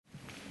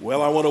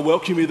Well, I want to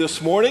welcome you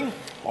this morning,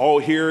 all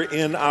here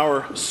in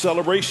our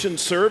celebration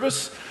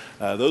service,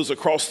 those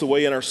across the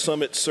way in our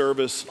summit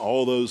service,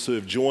 all those who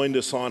have joined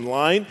us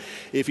online.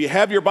 If you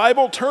have your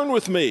Bible, turn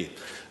with me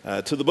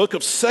to the book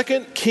of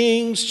 2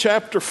 Kings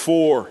chapter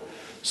 4.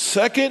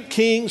 2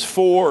 Kings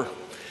 4.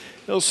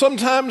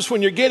 Sometimes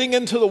when you're getting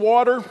into the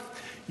water,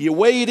 you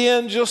wade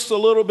in just a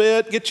little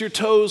bit, get your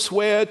toes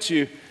wet,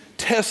 you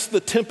test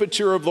the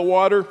temperature of the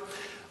water.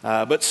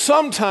 But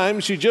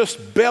sometimes you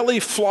just belly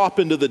flop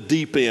into the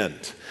deep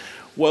end.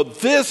 Well,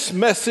 this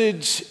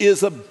message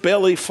is a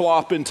belly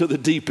flop into the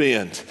deep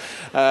end.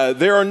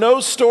 There are no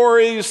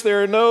stories,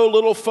 there are no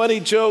little funny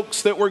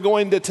jokes that we're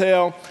going to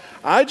tell.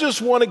 I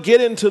just want to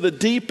get into the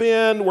deep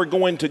end. We're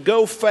going to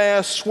go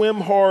fast, swim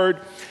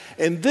hard,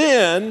 and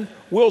then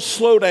we'll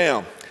slow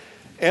down.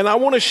 And I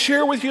want to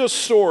share with you a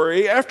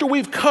story. After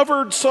we've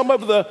covered some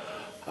of the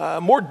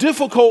more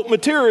difficult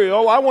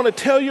material, I want to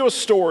tell you a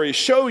story,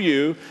 show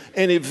you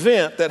an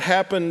event that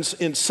happens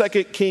in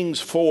 2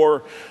 Kings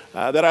 4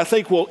 that I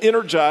think will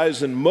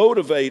energize and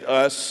motivate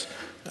us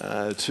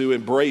to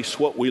embrace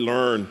what we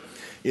learn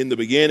in the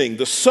beginning.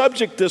 The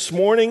subject this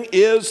morning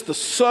is the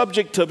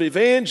subject of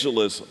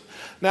evangelism.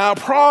 Now, I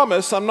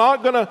promise I'm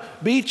not going to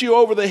beat you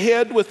over the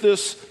head with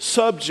this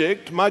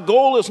subject. My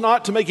goal is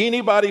not to make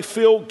anybody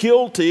feel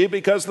guilty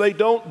because they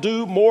don't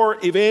do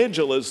more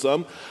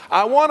evangelism.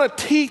 I want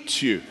to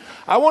teach you.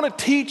 I want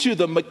to teach you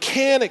the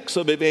mechanics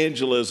of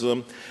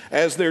evangelism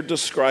as they're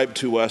described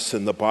to us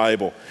in the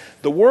Bible.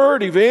 The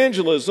word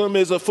evangelism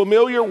is a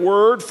familiar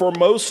word for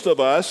most of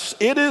us.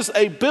 It is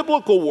a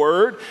biblical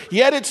word,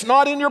 yet it's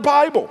not in your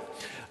Bible.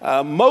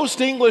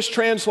 Most English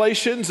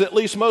translations, at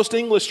least most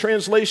English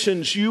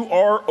translations you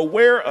are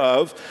aware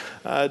of,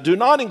 do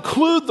not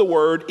include the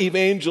word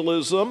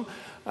evangelism,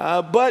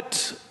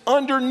 but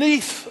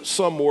underneath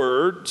some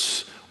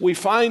words, we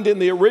find in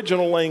the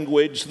original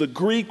language the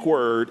Greek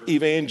word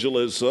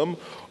evangelism,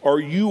 or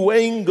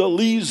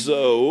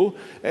euangelizo,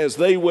 as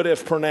they would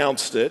have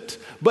pronounced it,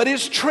 but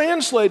it's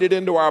translated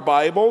into our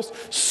Bibles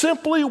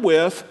simply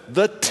with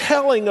the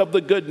telling of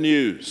the good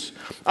news.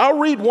 I'll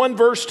read one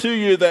verse to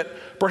you that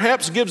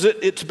perhaps gives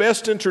it its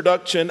best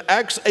introduction.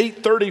 Acts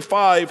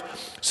 8:35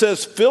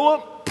 says,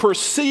 Philip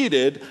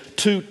proceeded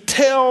to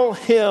tell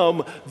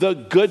him the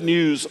good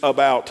news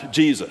about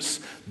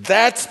Jesus.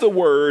 That's the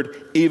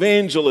word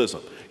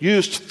evangelism,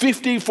 used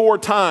 54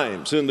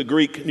 times in the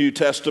Greek New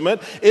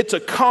Testament. It's a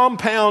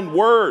compound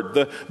word.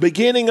 The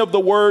beginning of the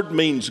word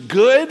means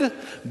good.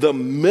 The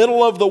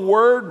middle of the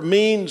word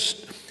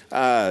means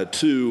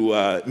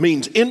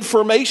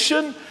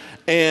information.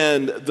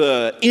 And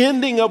the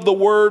ending of the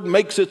word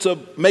makes it a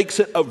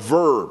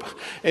verb.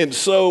 And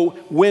so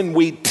when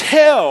we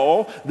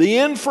tell the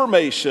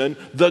information,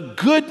 the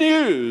good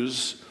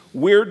news,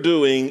 we're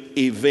doing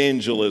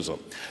evangelism.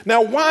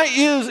 Now, why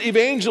is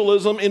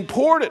evangelism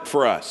important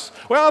for us?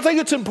 Well, I think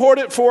it's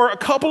important for a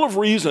couple of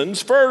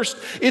reasons. First,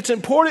 it's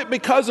important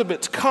because of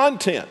its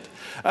content.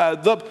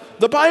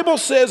 The Bible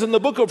says in the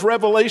book of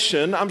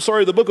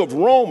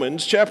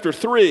Romans, chapter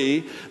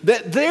 3,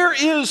 that there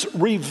is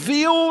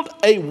revealed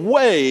a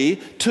way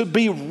to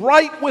be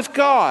right with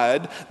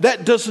God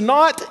that does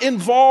not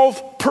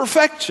involve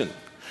perfection.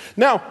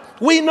 Now,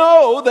 we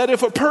know that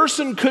if a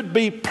person could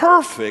be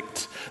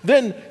perfect,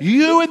 then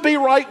you would be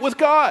right with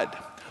God.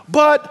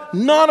 But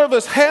none of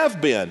us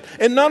have been,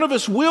 and none of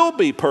us will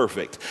be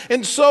perfect.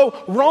 And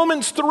so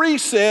Romans 3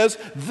 says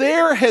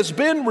there has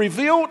been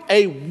revealed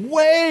a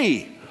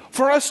way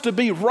for us to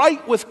be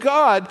right with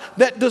God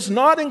that does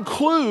not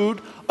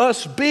include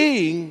us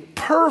being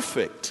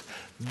perfect.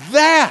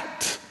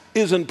 That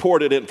is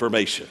important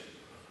information,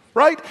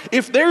 right?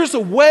 If there's a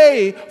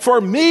way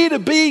for me to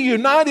be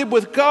united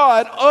with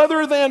God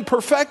other than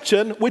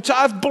perfection, which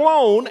I've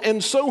blown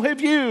and so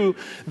have you,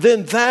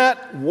 then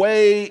that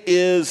way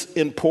is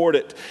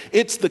important.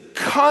 It's the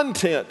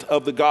content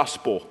of the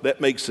gospel that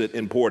makes it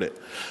important.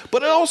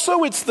 But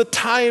also it's the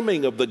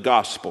timing of the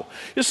gospel.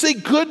 You see,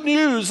 good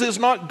news is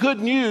not good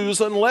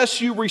news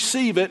unless you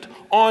receive it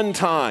on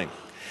time.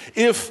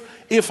 If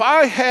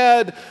I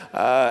had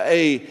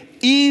a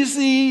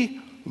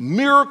easy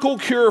miracle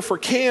cure for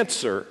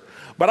cancer,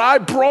 but I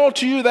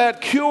brought you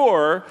that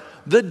cure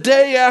the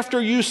day after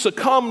you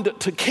succumbed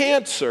to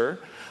cancer,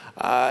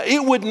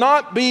 it would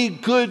not be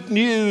good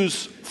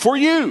news for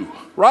you,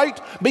 right?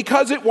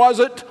 Because it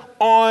wasn't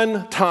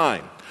on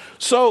time.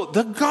 So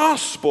the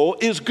gospel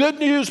is good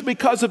news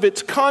because of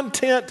its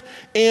content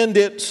and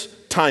its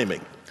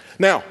timing.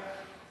 Now,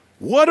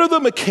 what are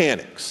the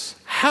mechanics?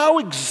 How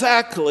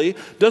exactly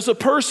does a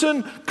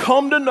person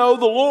come to know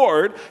the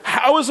Lord?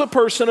 How is a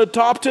person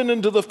adopted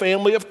into the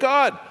family of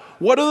God?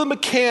 What are the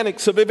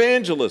mechanics of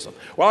evangelism?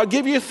 Well, I'll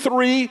give you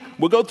three.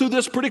 We'll go through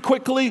this pretty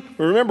quickly.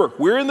 Remember,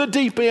 we're in the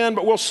deep end,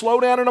 but we'll slow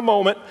down in a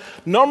moment.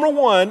 Number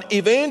one,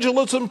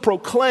 evangelism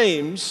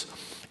proclaims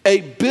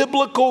a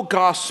biblical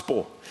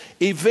gospel.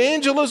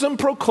 Evangelism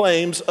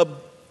proclaims a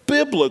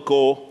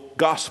biblical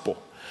gospel.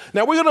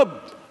 Now, we're going to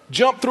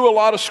jump through a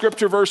lot of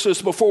scripture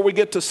verses before we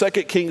get to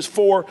 2 Kings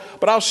 4,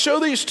 but I'll show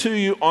these to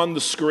you on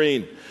the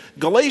screen.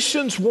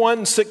 Galatians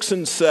 1, 6,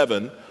 and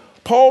 7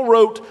 Paul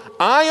wrote,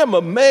 I am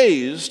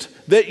amazed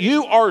that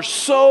you are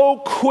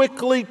so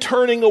quickly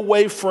turning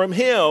away from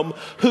him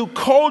who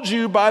called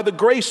you by the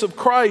grace of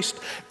Christ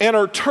and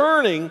are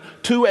turning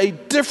to a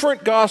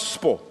different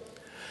gospel.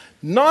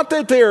 Not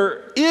that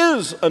there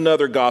is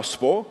another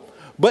gospel,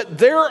 but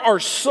there are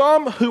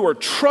some who are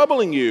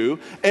troubling you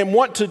and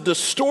want to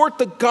distort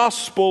the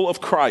gospel of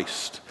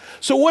Christ.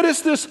 So what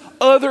is this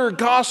other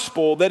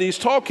gospel that he's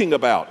talking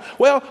about?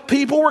 Well,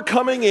 people were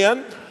coming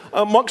in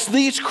amongst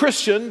these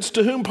Christians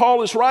to whom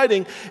Paul is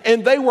writing,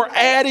 and they were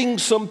adding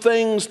some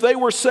things. They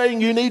were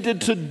saying you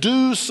needed to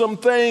do some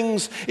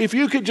things. If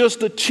you could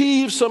just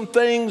achieve some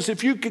things,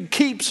 if you could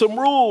keep some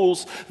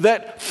rules,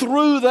 that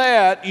through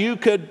that you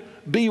could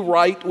be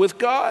right with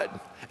God.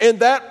 And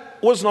that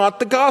was not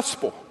the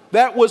gospel.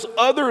 That was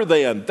other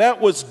than,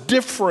 that was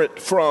different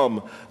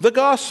from the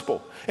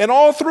gospel. And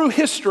all through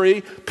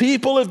history,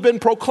 people have been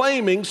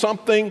proclaiming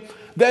something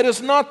that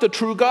is not the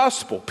true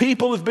gospel.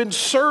 People have been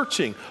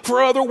searching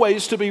for other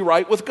ways to be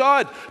right with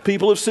God.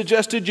 People have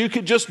suggested you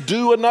could just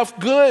do enough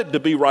good to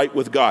be right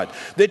with God,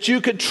 that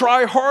you could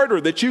try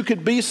harder, that you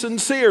could be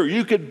sincere,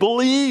 you could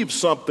believe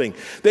something,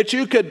 that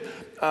you could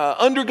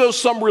undergo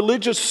some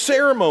religious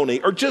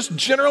ceremony, or just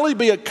generally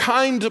be a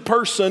kind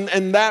person,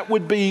 and that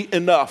would be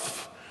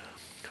enough.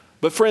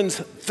 But friends,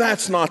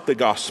 that's not the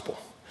gospel.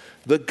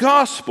 The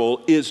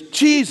gospel is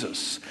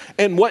Jesus,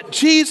 and what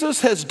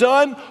Jesus has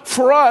done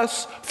for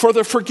us for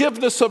the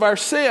forgiveness of our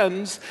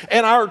sins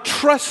and our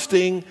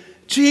trusting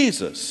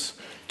Jesus.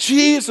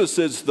 Jesus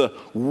is the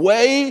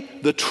way,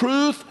 the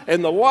truth,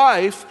 and the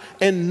life,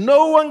 and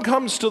no one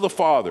comes to the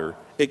Father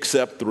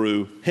except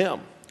through him.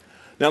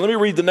 Now let me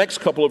read the next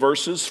couple of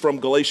verses from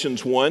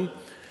Galatians 1.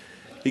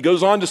 He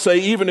goes on to say,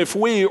 even if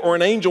we or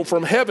an angel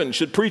from heaven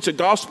should preach a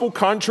gospel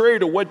contrary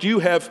to what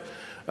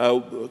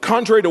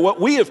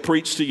we have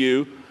preached to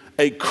you,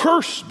 a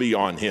curse be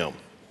on him.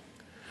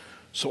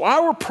 So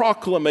our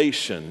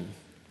proclamation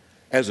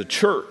as a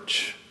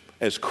church,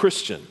 as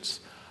Christians,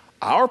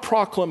 our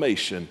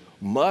proclamation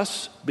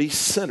must be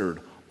centered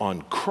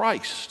on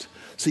Christ.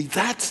 See,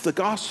 that's the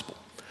gospel.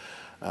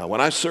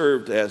 When I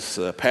served as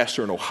a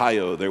pastor in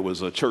Ohio, there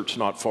was a church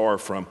not far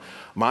from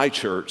my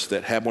church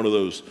that had one of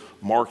those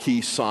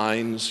marquee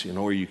signs,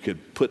 where you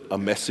could put a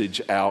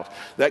message out.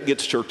 That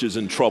gets churches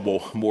in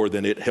trouble more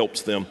than it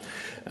helps them.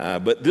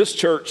 But this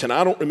church, and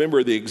I don't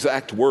remember the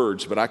exact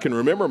words, but I can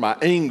remember my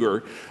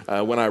anger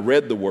when I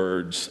read the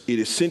words. It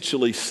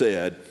essentially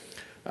said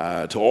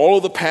to all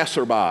of the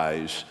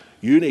passerbys,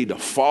 you need to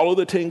follow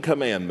the 10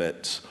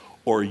 Commandments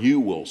or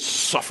you will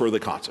suffer the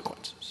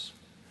consequences.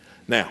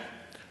 Now,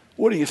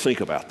 what do you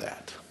think about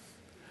that?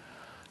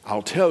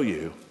 I'll tell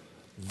you,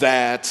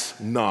 that's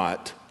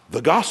not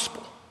the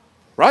gospel,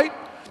 right?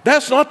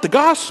 That's not the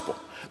gospel.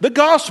 The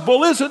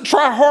gospel isn't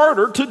try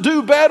harder to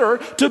do better,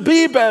 to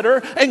be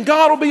better, and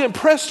God will be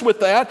impressed with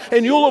that,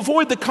 and you'll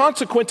avoid the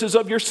consequences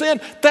of your sin.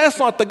 That's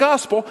not the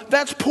gospel.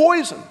 That's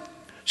poison.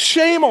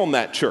 Shame on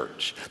that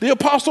church. The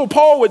Apostle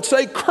Paul would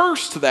say,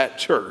 curse to that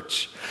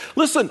church.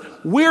 Listen,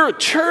 we're a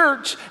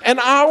church, and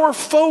our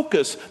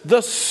focus,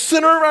 the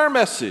center of our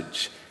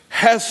message,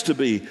 has to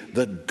be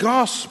the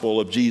gospel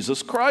of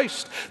Jesus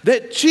Christ,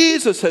 that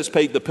Jesus has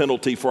paid the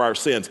penalty for our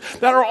sins,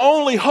 that our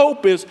only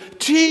hope is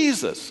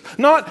Jesus,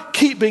 not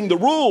keeping the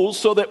rules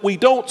so that we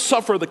don't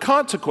suffer the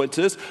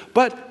consequences,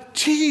 but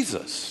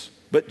Jesus.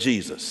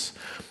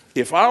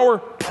 If our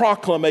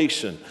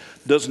proclamation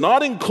does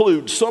not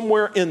include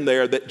somewhere in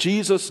there that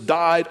Jesus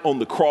died on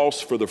the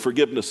cross for the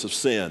forgiveness of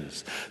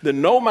sins,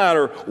 then no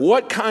matter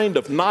what kind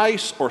of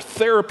nice or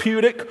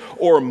therapeutic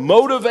or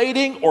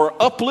motivating or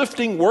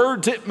uplifting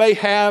words it may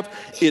have,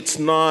 it's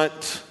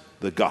not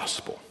the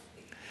gospel.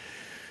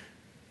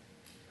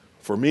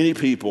 For many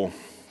people,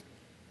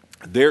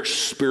 their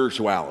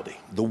spirituality,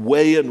 the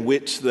way in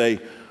which they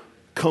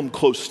come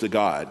close to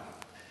God,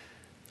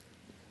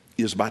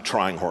 is by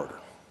trying harder,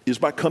 is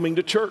by coming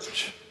to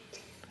church,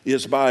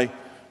 is by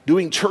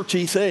doing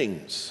churchy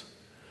things.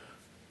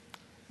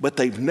 But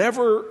they've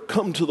never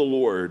come to the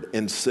Lord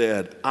and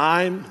said,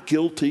 I'm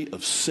guilty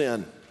of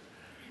sin.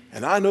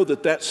 And I know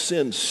that that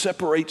sin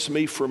separates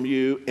me from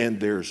you, and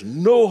there's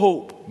no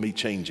hope me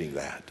changing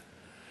that,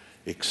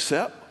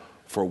 except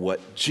for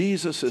what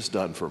Jesus has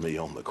done for me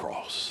on the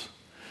cross.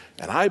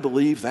 And I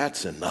believe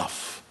that's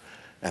enough.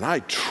 And I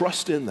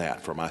trust in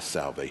that for my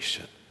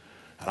salvation.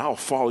 And I'll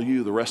follow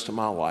you the rest of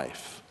my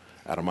life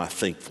out of my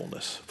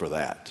thankfulness for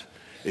that.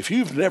 If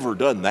you've never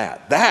done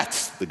that,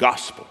 that's the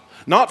gospel.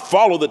 Not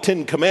follow the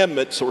 10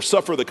 Commandments or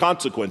suffer the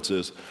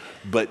consequences,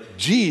 but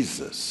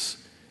Jesus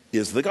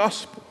is the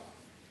gospel,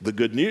 the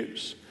good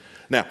news.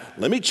 Now,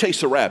 let me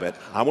chase a rabbit.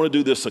 I want to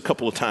do this a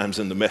couple of times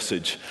in the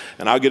message,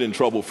 and I'll get in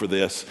trouble for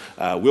this.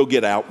 We'll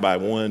get out by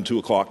 1, 2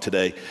 o'clock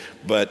today.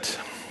 But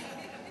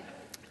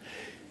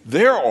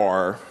there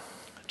are,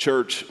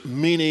 church,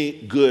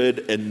 many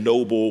good and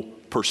noble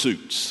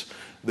pursuits.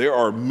 There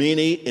are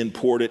many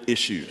important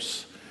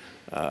issues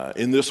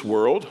in this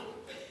world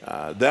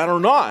that are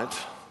not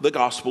the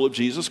gospel of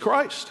Jesus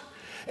Christ.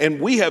 And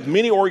we have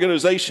many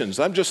organizations.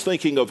 I'm just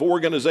thinking of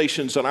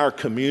organizations in our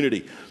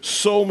community.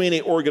 So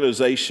many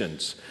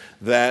organizations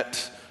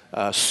that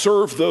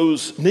serve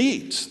those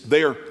needs.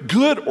 They're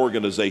good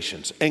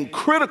organizations and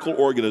critical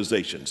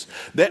organizations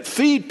that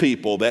feed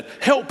people, that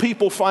help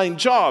people find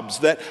jobs,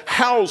 that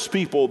house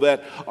people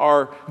that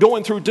are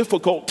going through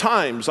difficult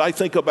times. I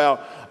think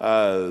about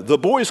the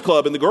Boys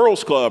Club and the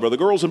Girls Club, or the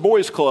Girls and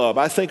Boys Club.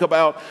 I think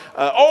about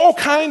all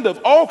kind.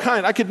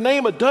 I could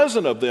name a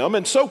dozen of them,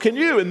 and so can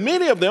you. And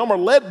many of them are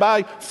led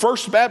by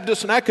First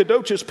Baptist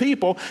Nacogdoches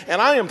people,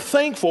 and I am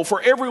thankful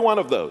for every one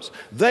of those.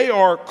 They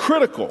are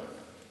critical.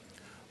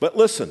 But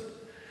listen,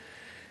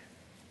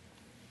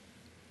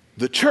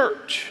 the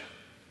church,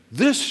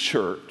 this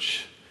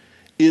church,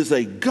 is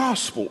a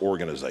gospel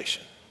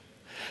organization.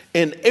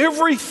 And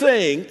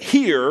everything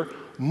here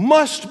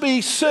must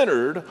be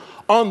centered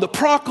on the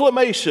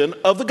proclamation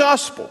of the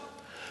gospel.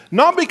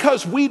 Not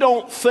because we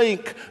don't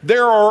think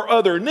there are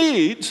other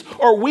needs,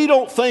 or we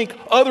don't think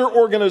other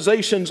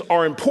organizations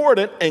are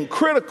important and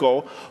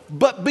critical,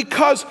 but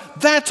because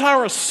that's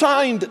our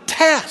assigned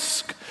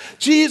task.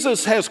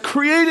 Jesus has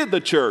created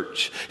the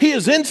church. He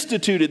has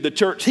instituted the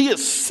church. He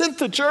has sent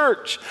the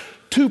church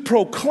to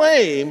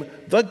proclaim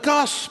the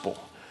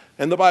gospel.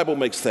 And the Bible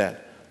makes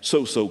that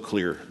so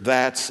clear.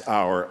 That's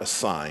our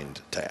assigned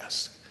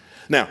task.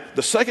 Now,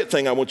 the second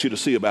thing I want you to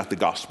see about the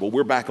gospel,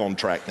 we're back on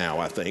track now,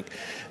 I think,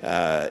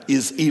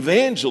 is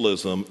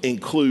evangelism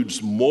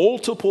includes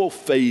multiple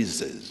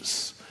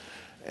phases.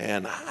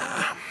 And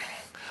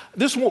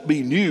this won't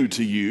be new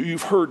to you.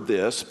 You've heard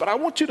this, but I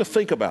want you to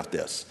think about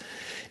this.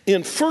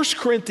 In 1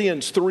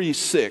 Corinthians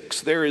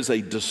 3:6, there is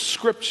a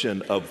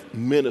description of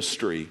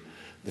ministry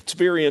that's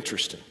very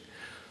interesting.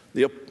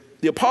 The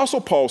Apostle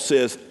Paul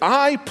says,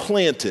 I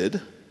planted,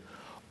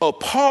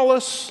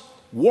 Apollos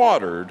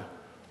watered,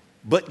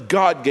 but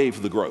God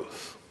gave the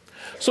growth.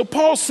 So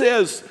Paul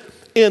says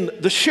in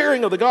the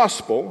sharing of the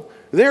gospel,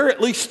 there are at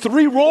least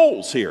three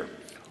roles here.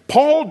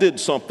 Paul did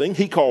something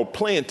he called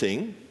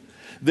planting.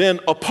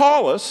 Then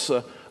Apollos,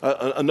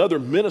 another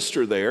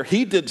minister there,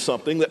 he did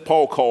something that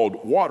Paul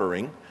called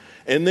watering.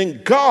 And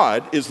then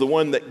God is the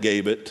one that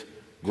gave it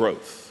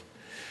growth.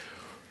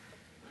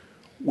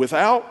 With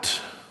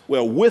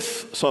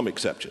some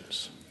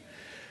exceptions,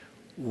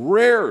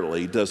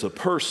 rarely does a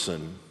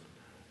person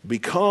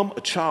become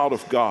a child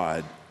of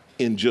God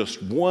in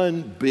just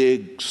one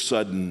big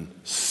sudden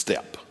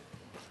step.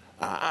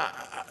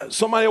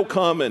 Somebody will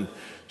come and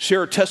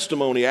share a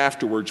testimony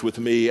afterwards with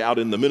me out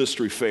in the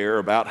ministry fair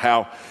about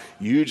how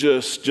you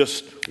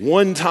just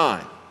one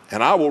time,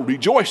 and I will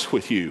rejoice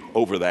with you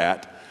over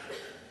that.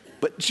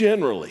 But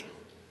generally,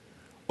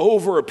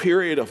 over a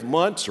period of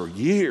months or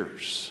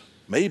years,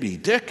 maybe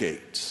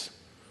decades,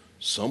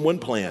 someone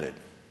planted,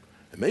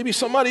 and maybe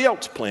somebody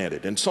else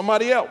planted, and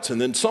somebody else, and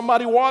then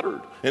somebody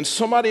watered, and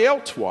somebody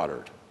else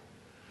watered.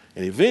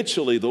 And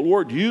eventually, the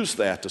Lord used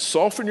that to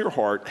soften your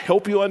heart,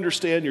 help you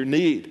understand your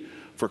need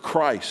for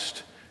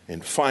Christ,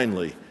 and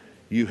finally,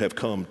 you have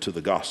come to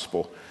the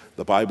gospel.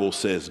 The Bible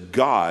says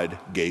God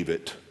gave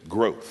it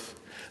growth.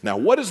 Now,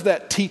 what does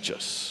that teach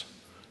us?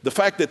 The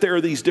fact that there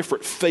are these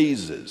different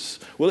phases.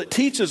 Well, it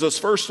teaches us,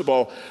 first of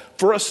all,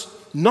 for us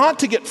not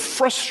to get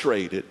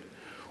frustrated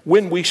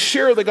when we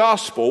share the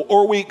gospel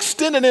or we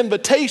extend an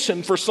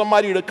invitation for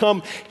somebody to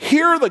come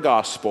hear the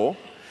gospel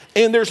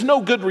and there's no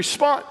good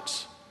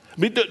response.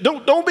 I mean,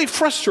 don't be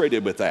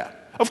frustrated with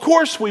that. Of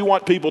course, we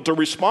want people to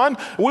respond.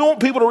 We want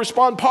people to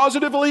respond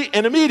positively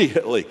and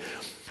immediately.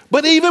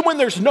 But even when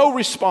there's no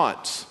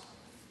response,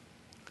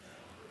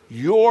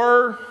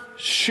 your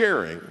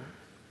sharing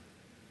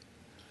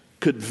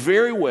could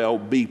very well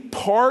be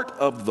part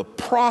of the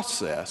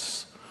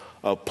process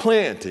of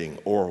planting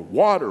or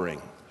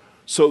watering,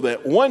 so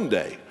that one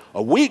day,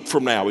 a week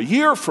from now, a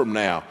year from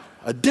now,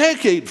 a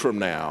decade from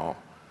now,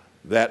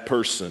 that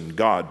person,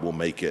 God will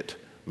make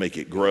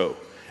it grow.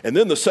 And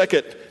then the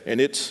second, and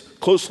it's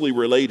closely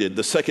related,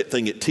 the second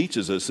thing it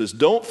teaches us is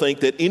don't think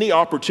that any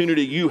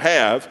opportunity you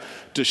have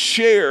to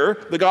share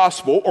the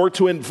gospel or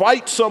to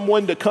invite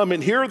someone to come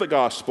and hear the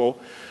gospel,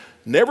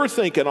 never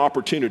think an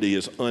opportunity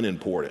is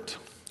unimportant.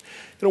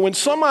 You know, when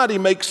somebody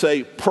makes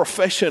a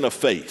profession of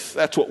faith,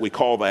 that's what we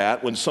call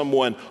that, when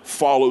someone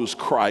follows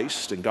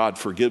Christ and God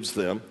forgives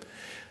them,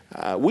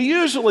 we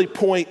usually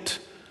point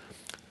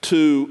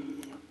to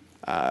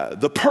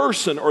the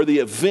person or the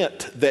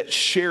event that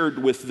shared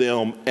with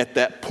them at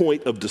that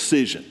point of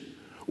decision.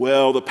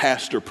 Well, the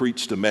pastor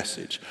preached a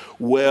message.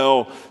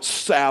 Well,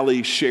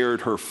 Sally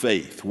shared her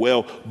faith.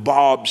 Well,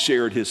 Bob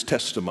shared his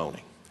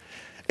testimony.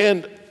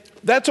 And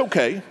that's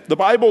okay. The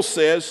Bible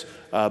says,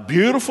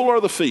 beautiful are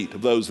the feet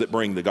of those that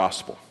bring the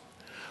gospel.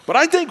 But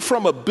I think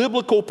from a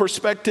biblical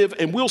perspective,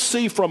 and we'll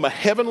see from a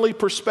heavenly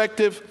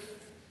perspective,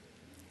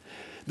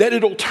 that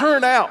it'll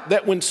turn out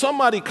that when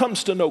somebody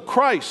comes to know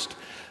Christ,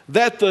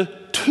 that the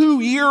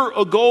 2 year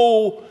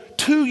ago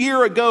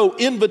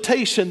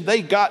invitation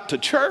they got to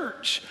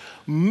church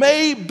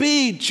may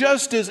be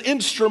just as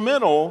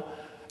instrumental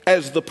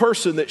as the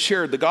person that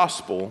shared the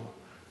gospel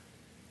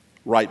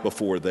right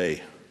before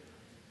they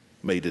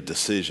made a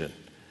decision.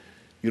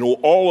 You know,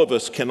 all of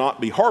us cannot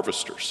be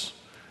harvesters,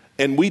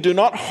 and we do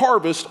not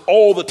harvest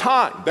all the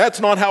time. That's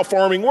not how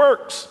farming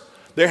works.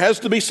 There has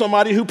to be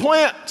somebody who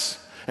plants,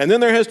 and then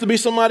there has to be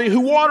somebody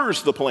who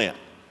waters the plant.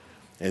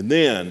 And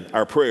then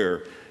our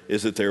prayer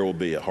is that there will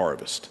be a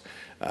harvest.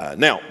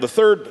 Now, the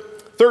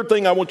third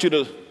thing I want you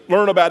to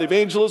learn about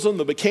evangelism,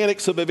 the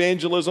mechanics of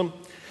evangelism.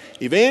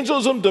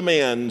 Evangelism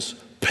demands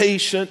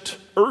patient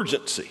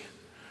urgency.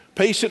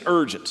 Patient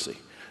urgency.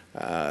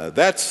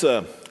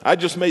 I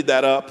just made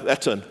that up.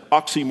 That's an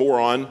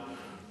oxymoron,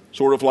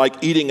 sort of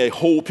like eating a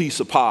whole piece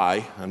of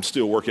pie. I'm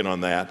still working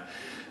on that.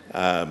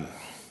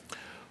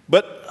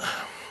 But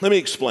let me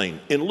explain.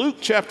 In Luke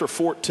chapter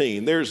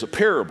 14, there's a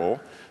parable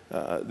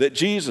that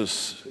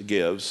Jesus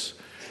gives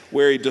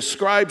where he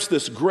describes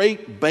this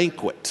great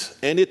banquet,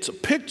 and it's a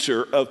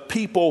picture of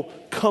people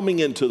coming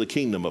into the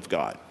kingdom of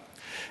God.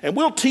 And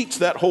we'll teach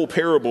that whole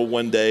parable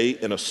one day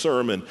in a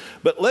sermon,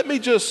 but let me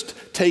just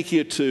take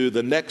you to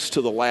the next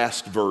to the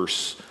last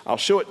verse. I'll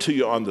show it to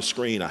you on the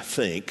screen, I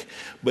think,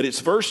 but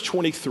it's verse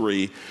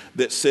 23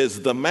 that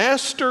says, "The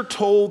master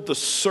told the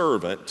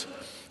servant,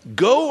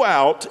 'Go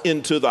out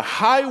into the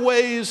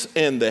highways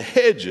and the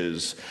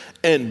hedges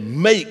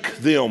and make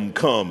them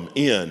come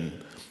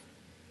in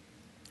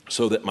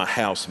so that my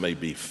house may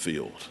be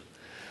filled.'"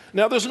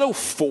 Now, there's no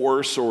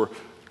force or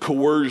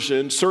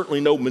coercion,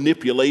 certainly no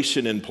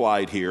manipulation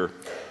implied here,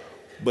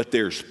 but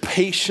there's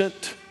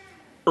patient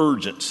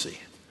urgency.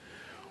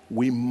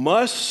 We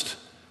must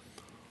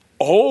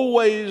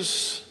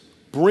always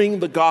bring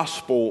the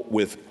gospel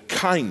with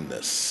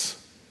kindness.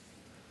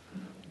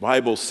 The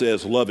Bible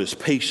says love is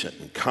patient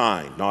and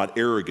kind, not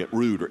arrogant,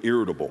 rude, or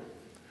irritable.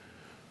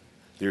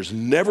 There's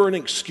never an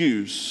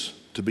excuse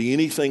to be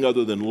anything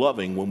other than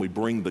loving when we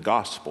bring the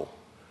gospel.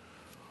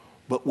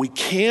 But we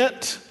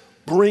can't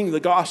bring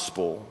the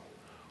gospel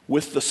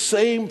with the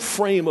same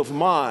frame of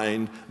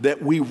mind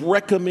that we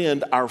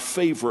recommend our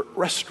favorite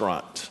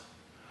restaurant.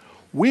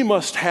 We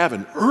must have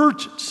an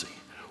urgency.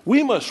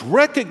 We must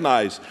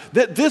recognize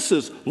that this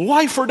is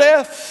life or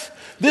death.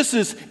 This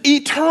is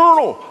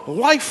eternal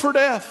life or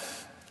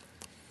death.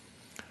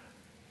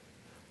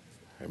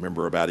 I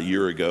remember about a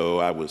year ago,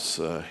 I was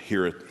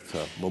here at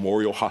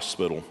Memorial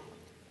Hospital,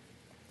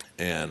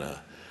 and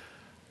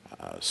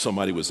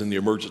somebody was in the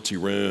emergency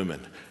room,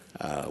 and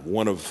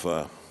one of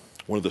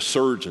the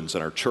surgeons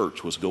in our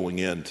church was going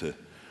in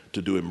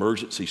to do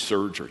emergency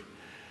surgery,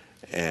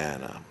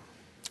 and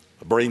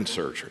a brain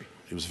surgery.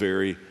 It was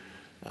very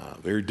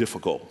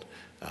difficult.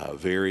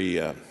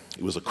 It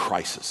was a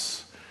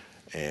crisis.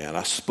 And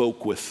I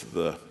spoke with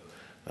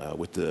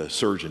the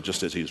surgeon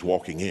just as he was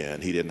walking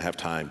in. He didn't have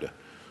time to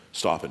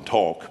stop and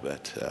talk,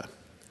 but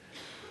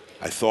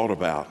I thought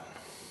about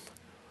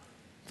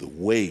the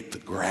weight, the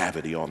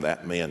gravity on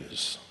that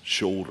man's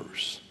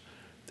shoulders,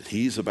 that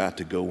he's about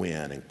to go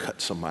in and cut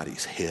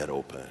somebody's head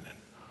open and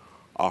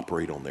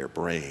operate on their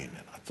brain.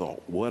 And I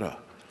thought, boy,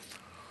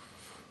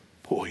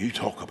 you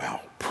talk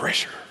about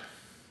pressure.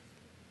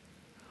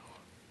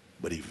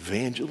 But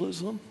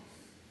evangelism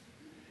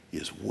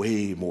is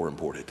way more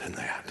important than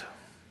that.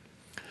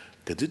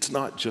 Because it's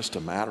not just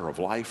a matter of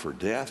life or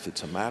death,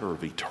 it's a matter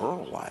of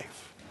eternal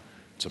life.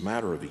 It's a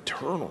matter of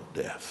eternal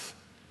death.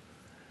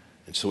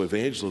 And so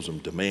evangelism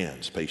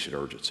demands patient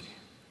urgency.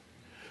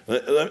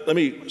 Let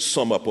me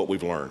sum up what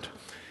we've learned.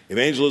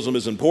 Evangelism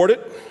is important.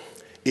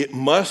 It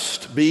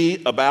must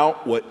be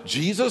about what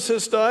Jesus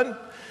has done.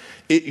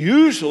 It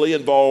usually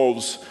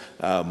involves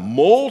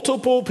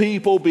multiple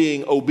people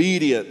being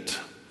obedient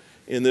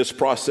in this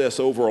process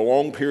over a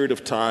long period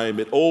of time.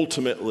 It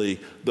ultimately,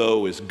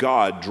 though, is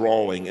God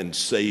drawing and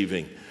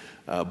saving.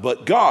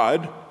 But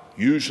God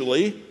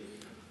usually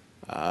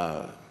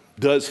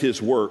does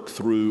his work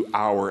through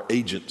our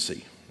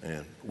agency.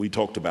 And we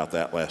talked about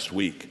that last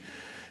week.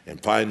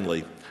 And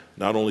finally,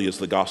 not only is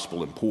the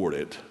gospel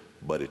important,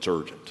 but it's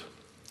urgent.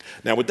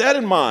 Now, with that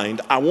in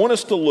mind, I want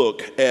us to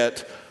look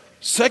at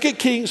 2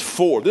 Kings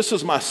 4. This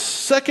is my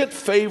second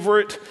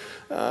favorite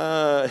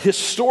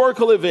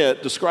historical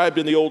event described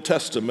in the Old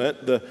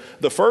Testament.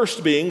 The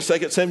first being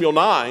 2 Samuel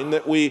 9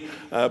 that we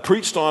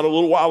preached on a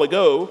little while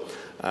ago.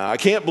 I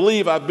can't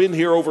believe I've been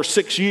here over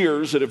 6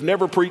 years and have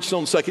never preached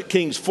on 2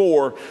 Kings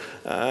 4.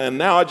 And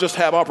now I just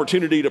have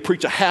opportunity to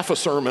preach a half a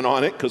sermon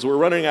on it because we're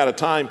running out of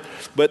time.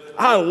 But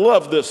I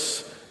love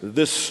this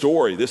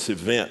story, this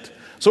event.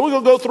 So we're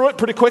going to go through it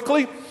pretty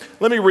quickly.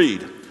 Let me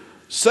read.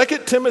 2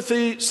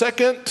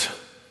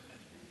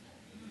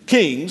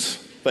 Kings,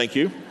 thank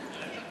you.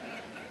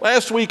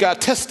 Last week I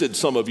tested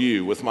some of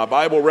you with my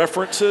Bible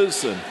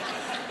references, and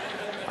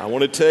I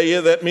want to tell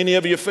you that many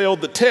of you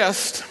failed the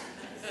test.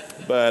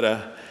 But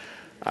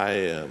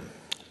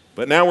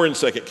now we're in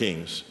 2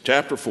 Kings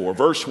chapter 4,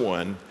 verse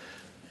 1.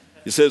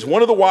 It says,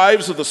 "One of the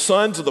wives of the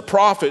sons of the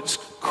prophets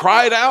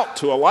cried out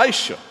to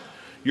Elisha,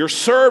 'Your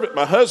servant,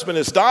 my husband,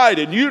 has died,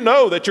 and you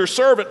know that your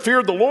servant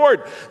feared the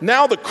Lord.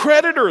 Now the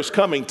creditor is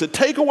coming to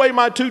take away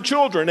my 2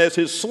 children as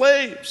his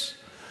slaves.'"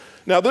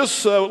 Now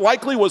this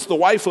likely was the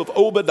wife of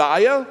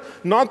Obadiah,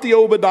 not the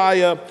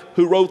Obadiah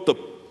who wrote the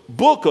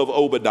book of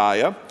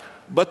Obadiah,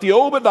 but the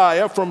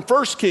Obadiah from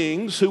 1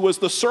 Kings, who was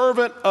the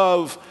servant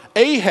of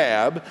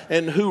Ahab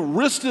and who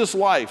risked his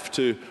life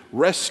to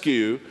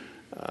rescue,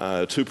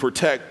 to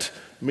protect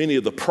many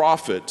of the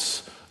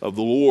prophets of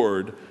the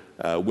Lord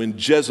when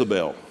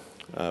Jezebel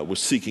was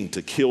seeking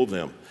to kill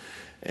them.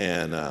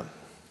 And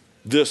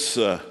this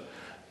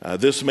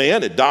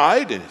man had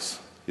died, and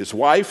his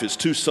wife, his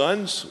 2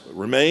 sons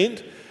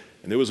remained,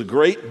 and there was a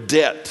great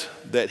debt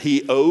that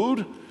he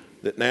owed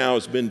that now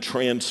has been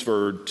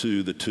transferred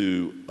to the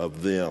 2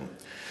 of them.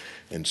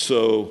 And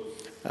so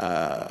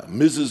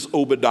Mrs.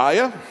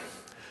 Obadiah,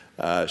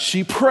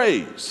 she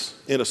prays,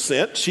 in a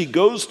sense. She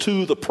goes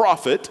to the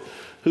prophet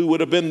who would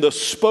have been the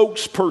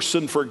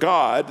spokesperson for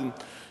God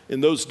in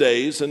those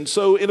days. And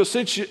so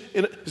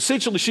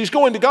essentially she's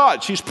going to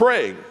God. She's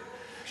praying.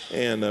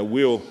 And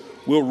we'll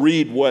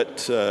read what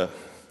the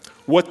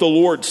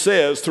Lord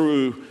says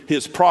through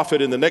his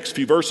prophet in the next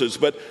few verses.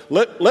 But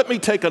let me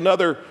take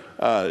another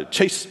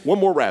chase one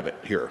more rabbit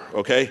here,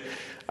 okay?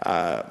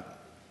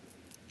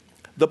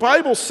 The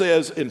Bible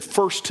says in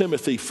 1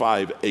 Timothy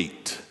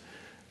 5:8,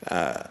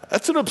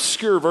 that's an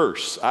obscure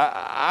verse.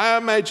 I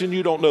imagine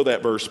you don't know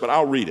that verse, but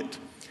I'll read it.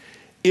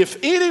 If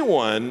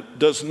anyone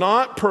does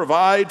not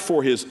provide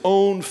for his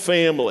own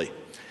family,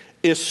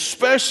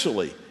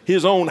 especially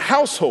his own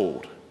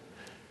household,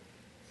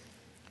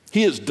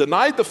 he has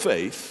denied the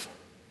faith,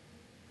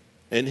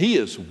 and he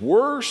is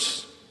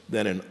worse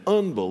than an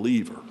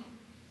unbeliever.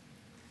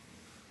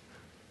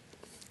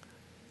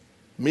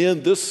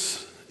 Men,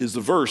 this is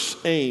the verse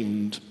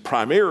aimed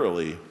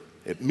primarily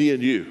at me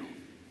and you.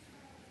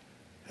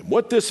 And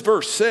what this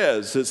verse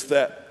says is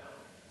that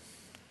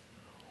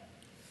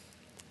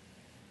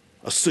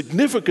a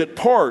significant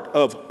part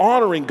of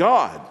honoring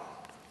God,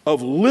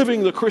 of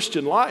living the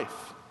Christian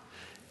life,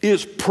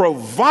 is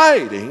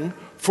providing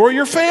for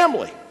your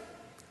family,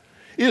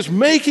 is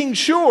making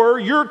sure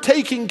you're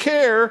taking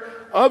care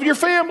of your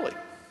family.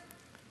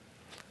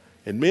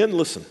 And men,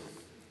 listen,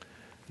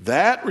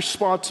 that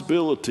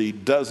responsibility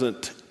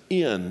doesn't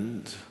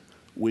end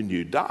when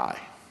you die.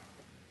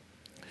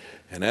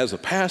 And as a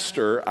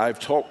pastor, I've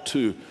talked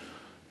to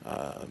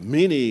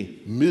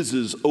many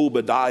Mrs.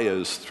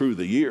 Obadiahs through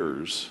the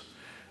years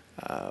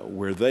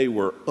where they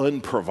were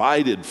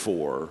unprovided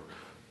for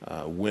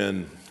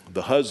when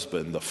the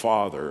husband, the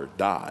father,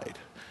 died.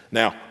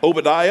 Now,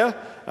 Obadiah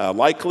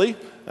likely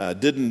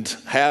didn't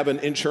have an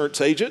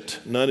insurance agent.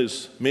 None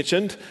is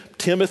mentioned.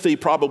 Timothy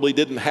probably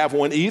didn't have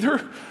one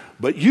either,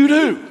 but you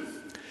do.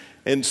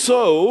 And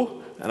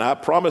so, and I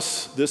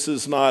promise this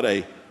is not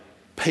a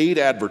paid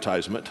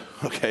advertisement,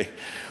 okay?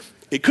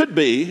 It could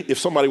be if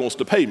somebody wants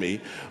to pay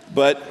me,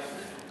 but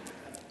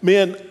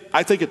men,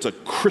 I think it's a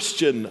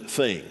Christian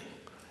thing.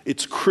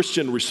 It's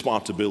Christian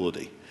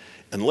responsibility.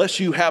 Unless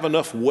you have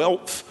enough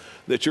wealth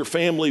that your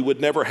family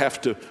would never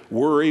have to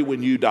worry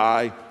when you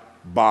die,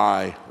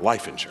 buy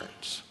life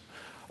insurance.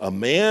 A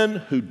man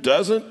who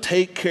doesn't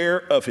take care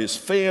of his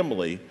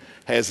family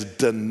has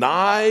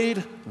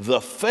denied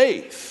the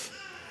faith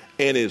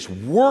and is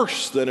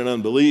worse than an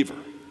unbeliever.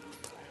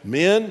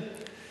 Men,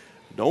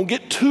 don't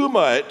get too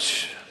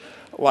much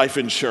life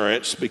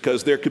insurance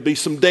because there could be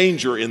some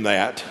danger in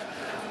that.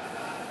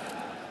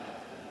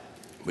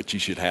 But you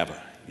should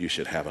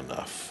have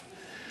enough.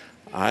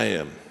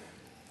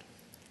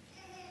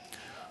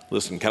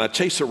 Listen, can I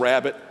chase a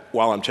rabbit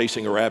while I'm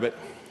chasing a rabbit?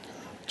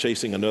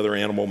 Chasing another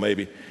animal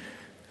maybe?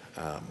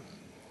 I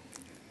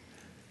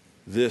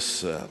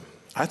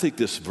think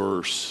this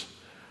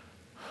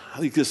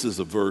is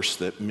a verse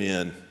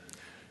that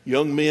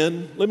young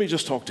men, let me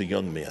just talk to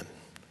young men.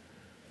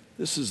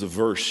 This is a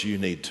verse you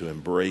need to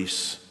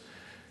embrace.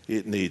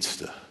 It needs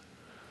to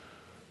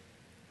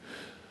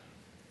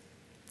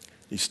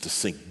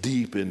sink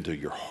deep into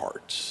your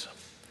hearts.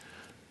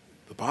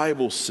 The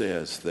Bible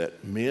says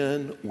that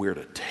men, we're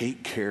to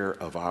take care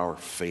of our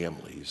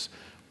families,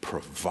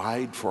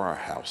 provide for our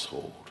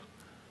household,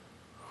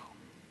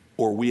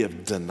 or we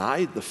have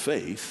denied the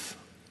faith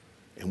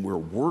and we're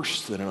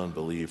worse than an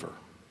unbeliever.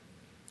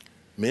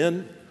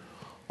 Men,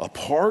 a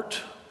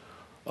part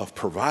of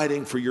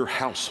providing for your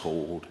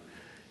household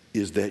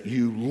is that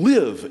you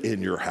live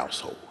in your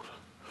household.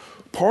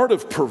 Part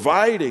of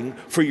providing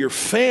for your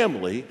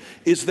family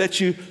is that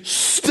you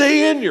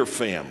stay in your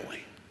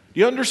family.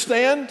 You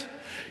understand?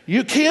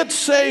 You can't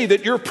say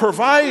that you're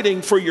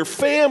providing for your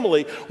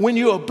family when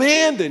you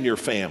abandon your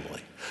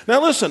family.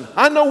 Now listen,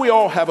 I know we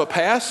all have a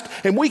past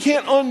and we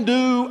can't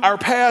undo our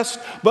past,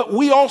 but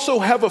we also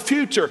have a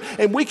future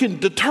and we can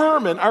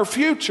determine our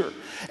future.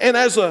 And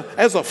as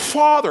a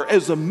father,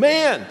 as a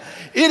man,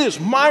 it is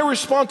my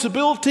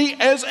responsibility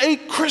as a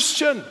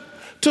Christian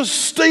to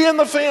stay in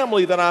the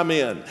family that I'm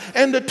in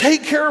and to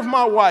take care of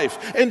my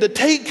wife and to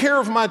take care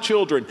of my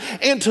children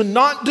and to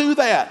not do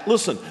that.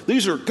 Listen,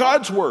 these are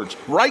God's words.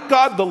 Write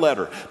God the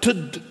letter.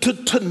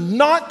 To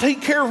not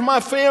take care of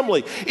my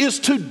family is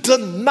to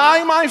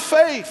deny my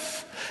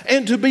faith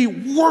and to be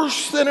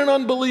worse than an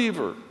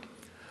unbeliever.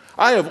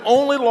 I have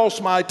only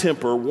lost my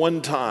temper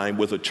one time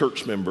with a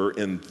church member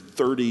in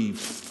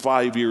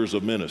 35 years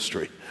of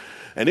ministry.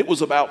 And it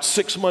was about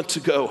 6 months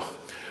ago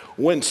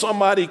when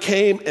somebody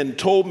came and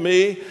told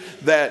me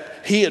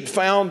that he had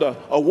found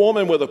a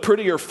woman with a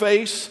prettier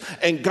face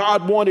and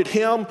God wanted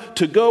him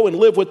to go and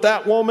live with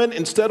that woman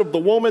instead of the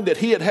woman that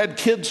he had had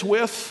kids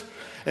with.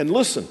 And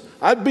listen,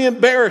 I'd be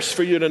embarrassed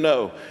for you to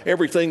know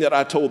everything that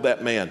I told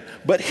that man.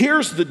 But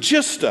here's the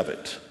gist of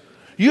it.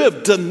 You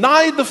have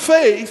denied the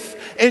faith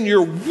and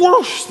you're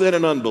worse than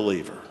an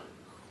unbeliever.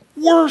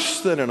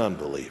 Worse than an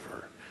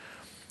unbeliever.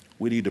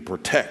 We need to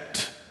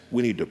protect.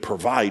 We need to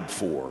provide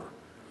for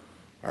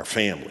our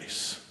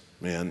families.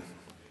 Man,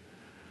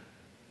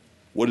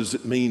 what does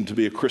it mean to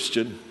be a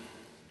Christian?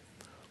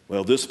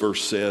 Well, this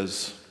verse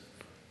says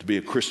to be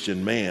a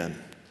Christian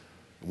man,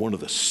 one of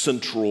the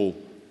central,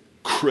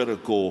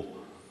 critical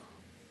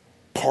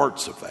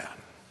parts of that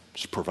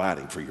is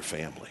providing for your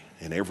family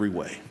in every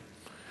way.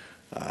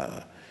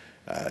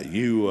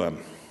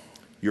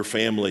 Your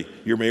family,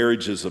 your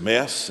marriage is a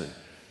mess, and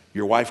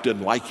your wife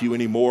doesn't like you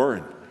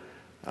anymore,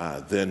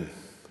 and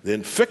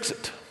then fix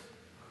it.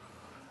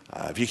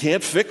 If you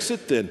can't fix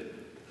it, then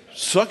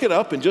suck it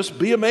up and just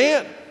be a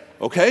man,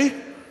 okay?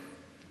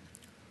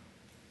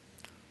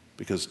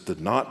 Because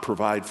to not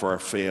provide for our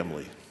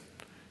family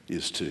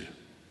is to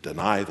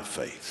deny the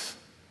faith.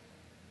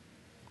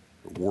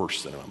 You're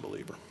worse than an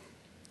unbeliever.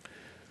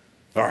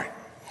 All right,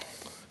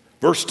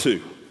 verse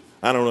 2.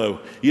 I don't know.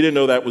 You didn't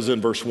know that was in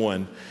verse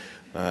 1,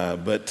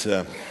 but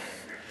I'm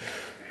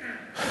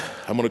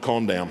going to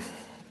calm down.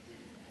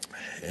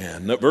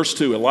 And verse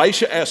 2,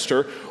 Elisha asked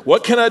her,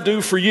 "What can I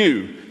do for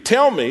you?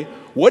 Tell me,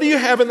 what do you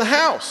have in the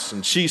house?"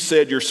 And she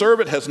said, "Your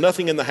servant has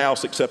nothing in the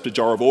house except a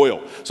jar of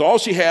oil." So all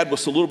she had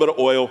was a little bit of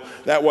oil.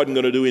 That wasn't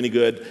going to do any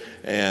good.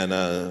 And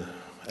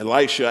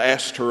Elisha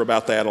asked her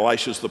about that.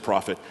 Elisha's the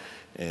prophet.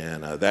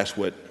 And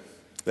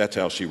that's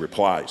how she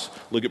replies.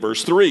 Look at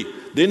verse 3.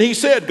 Then he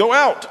said, "Go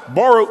out,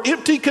 borrow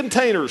empty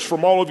containers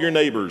from all of your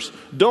neighbors.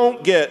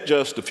 Don't get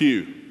just a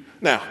few."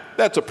 Now,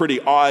 that's a pretty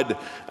odd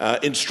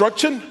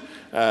instruction.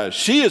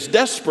 She is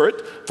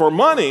desperate for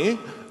money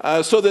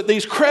so that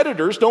these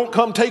creditors don't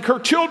come take her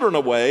children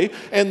away.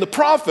 And the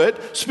prophet,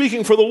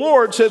 speaking for the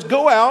Lord, says,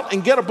 "Go out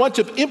and get a bunch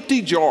of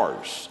empty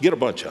jars. Get a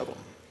bunch of them."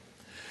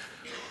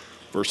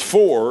 Verse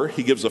 4,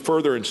 he gives a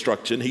further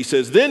instruction. He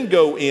says, "Then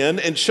go in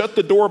and shut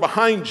the door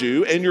behind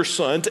you and your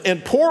sons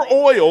and pour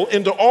oil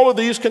into all of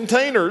these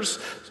containers.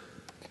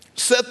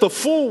 Set the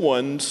full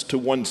ones to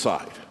one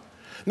side."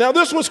 Now,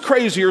 this was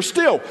crazier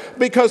still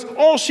because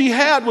all she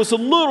had was a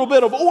little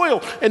bit of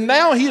oil. And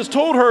now he has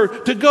told her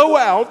to go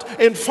out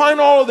and find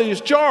all of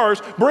these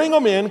jars, bring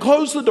them in,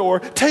 close the door,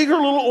 take her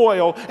little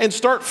oil, and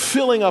start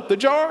filling up the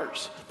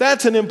jars.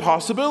 That's an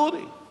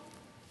impossibility.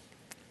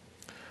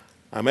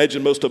 I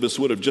imagine most of us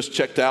would have just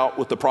checked out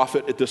with the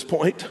prophet at this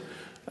point.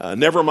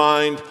 Never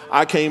mind,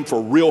 I came for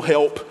real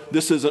help.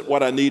 This isn't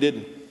what I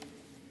needed.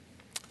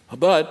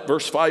 But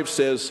verse 5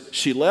 says,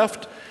 she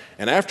left,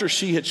 and after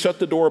she had shut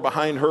the door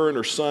behind her and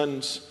her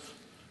sons,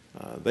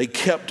 they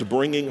kept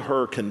bringing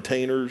her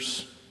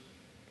containers,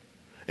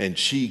 and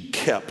she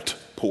kept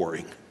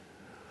pouring.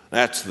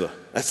 That's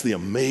the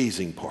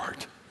amazing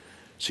part.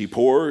 She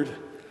poured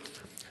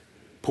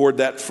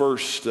that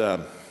first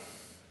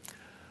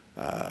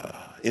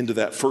into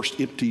that first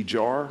empty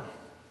jar.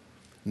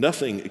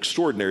 Nothing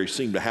extraordinary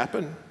seemed to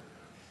happen,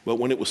 but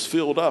when it was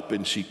filled up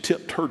and she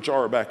tipped her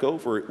jar back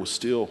over, it was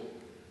still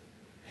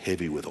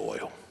heavy with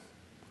oil.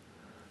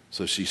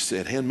 So she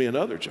said, "Hand me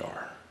another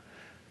jar."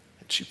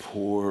 And she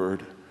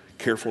poured,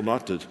 careful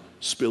not to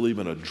spill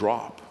even a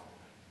drop.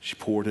 She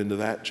poured into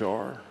that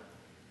jar.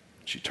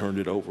 She turned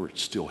it over.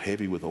 It's still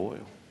heavy with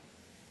oil.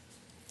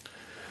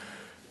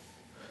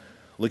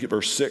 Look at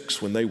verse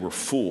 6. When they were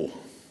full,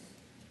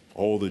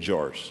 all the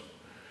jars,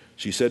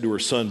 she said to her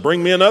son,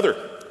 "Bring me another."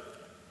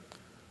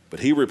 But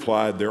he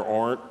replied, there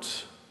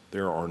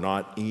are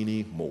not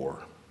any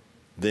more."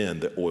 Then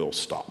the oil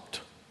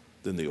stopped.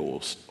 So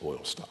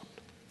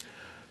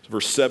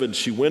verse 7,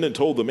 she went and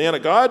told the man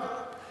of God,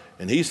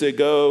 and he said,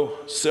 "Go,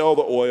 sell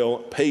the oil,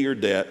 pay your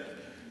debt.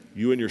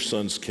 You and your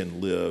sons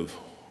can live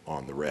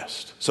on the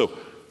rest." So,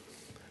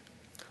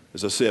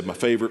 as I said, my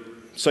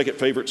second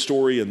favorite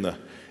story in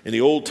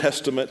the Old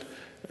Testament,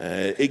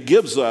 it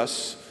gives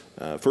us,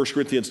 1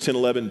 Corinthians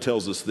 10:11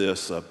 tells us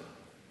this,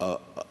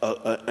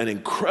 an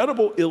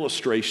incredible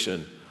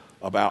illustration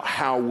about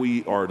how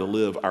we are to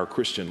live our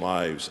Christian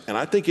lives. And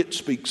I think it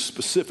speaks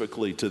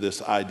specifically to this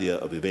idea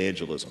of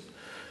evangelism.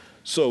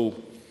 So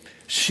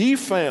she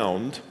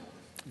found,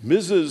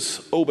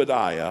 Mrs.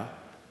 Obadiah,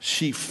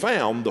 she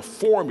found the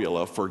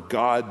formula for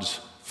God's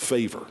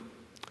favor.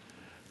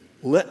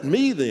 Let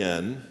me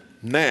then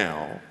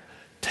now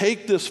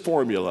take this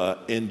formula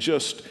and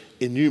just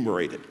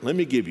enumerate it. Let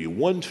me give you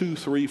 1, 2,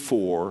 3,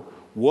 4.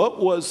 What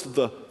was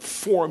the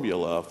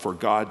formula for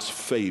God's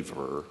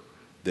favor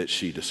that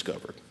she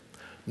discovered?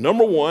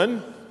 Number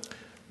 1,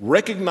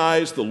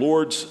 recognize the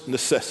Lord's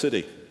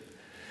necessity.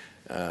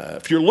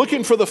 If you're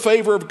looking for the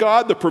favor of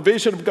God, the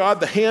provision of God,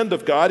 the hand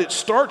of God, it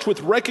starts with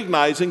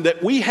recognizing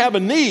that we have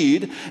a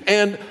need,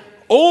 and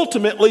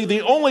ultimately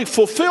the only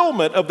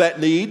fulfillment of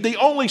that need, the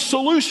only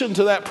solution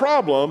to that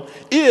problem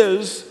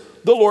is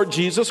the Lord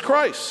Jesus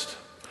Christ.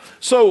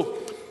 So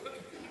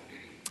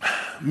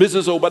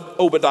Mrs.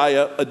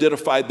 Obadiah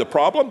identified the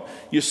problem.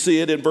 You see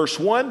it in verse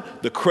 1.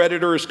 The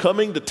creditor is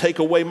coming to take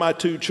away my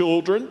 2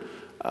 children.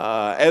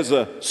 As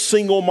a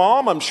single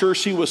mom, I'm sure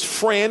she was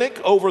frantic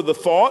over the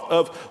thought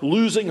of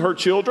losing her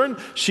children.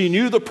 She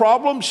knew the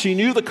problem. She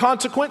knew the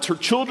consequence. Her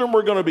children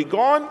were going to be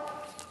gone.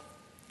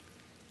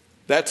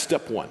 That's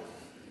step 1.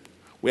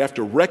 We have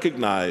to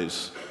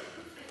recognize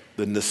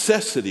the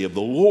necessity of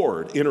the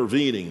Lord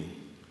intervening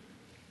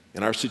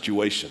in our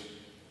situation.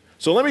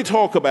 So let me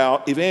talk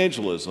about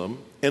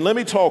evangelism, and let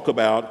me talk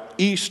about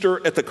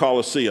Easter at the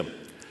Colosseum.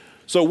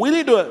 So we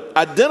need to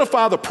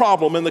identify the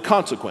problem and the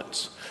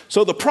consequence.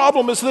 So the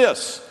problem is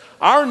this: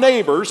 our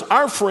neighbors,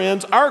 our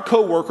friends, our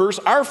coworkers,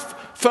 our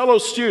fellow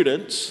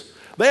students,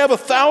 they have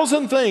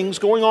 1,000 things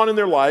going on in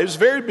their lives,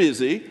 very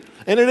busy.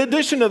 And in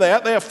addition to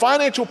that, they have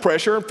financial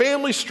pressure and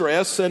family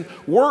stress and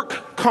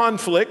work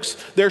conflicts.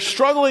 They're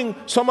struggling,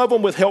 some of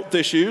them with health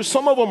issues.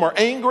 Some of them are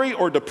angry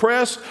or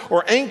depressed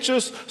or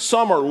anxious.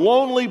 Some are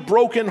lonely,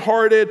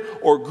 brokenhearted,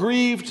 or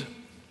grieved.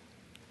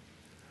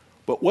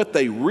 But what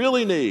they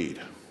really need,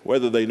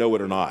 whether they know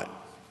it or not,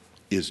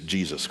 is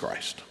Jesus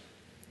Christ.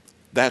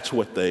 That's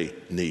what they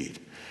need.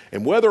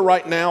 And whether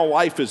right now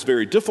life is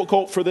very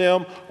difficult for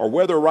them or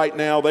whether right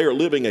now they are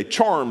living a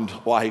charmed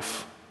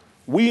life,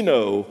 we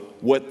know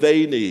what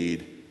they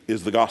need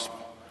is the gospel.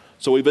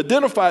 So we've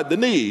identified the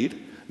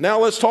need. Now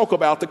let's talk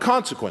about the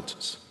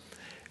consequences.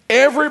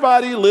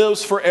 Everybody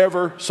lives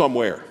forever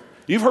somewhere.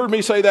 You've heard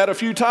me say that a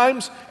few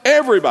times.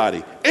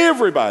 Everybody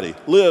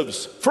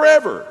lives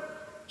forever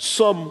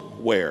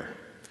somewhere.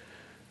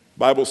 The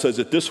Bible says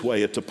it this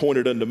way: it's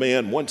appointed unto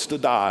man once to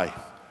die,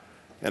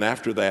 and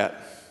after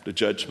that, the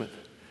judgment.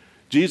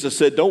 Jesus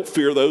said, don't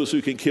fear those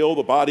who can kill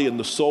the body and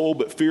the soul,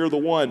 but fear the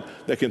one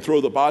that can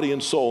throw the body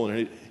and soul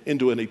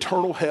into an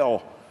eternal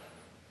hell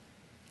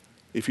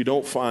if you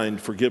don't find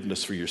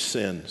forgiveness for your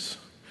sins.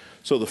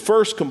 So the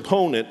first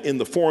component in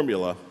the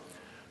formula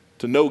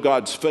to know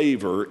God's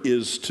favor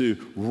is to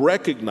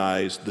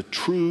recognize the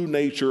true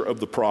nature of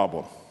the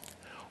problem.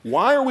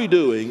 Why are we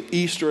doing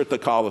Easter at the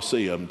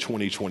Colosseum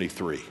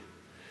 2023?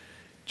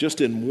 Just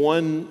in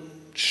one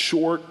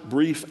short,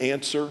 brief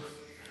answer: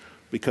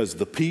 because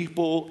the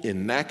people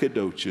in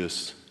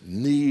Nacogdoches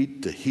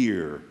need to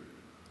hear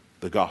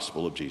the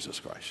gospel of Jesus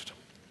Christ.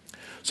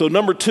 So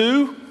number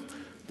 2,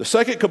 the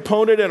second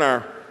component in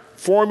our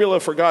formula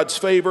for God's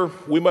favor,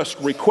 we must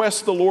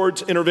request the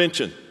Lord's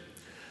intervention.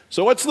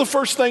 So what's the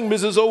first thing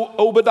Mrs.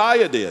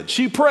 Obadiah did?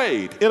 She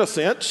prayed. In a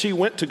sense, she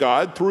went to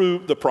God through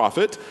the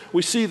prophet.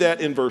 We see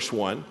that in verse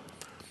 1.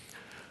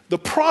 The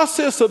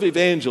process of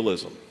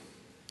evangelism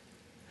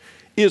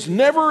is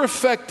never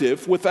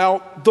effective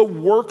without the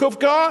work of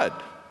God,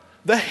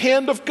 the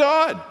hand of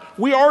God.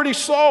 We already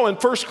saw in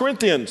 1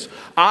 Corinthians,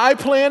 I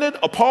planted,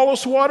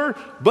 Apollos watered,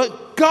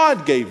 but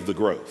God gave the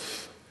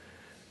growth.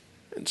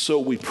 And so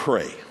we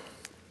pray.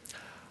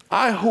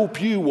 I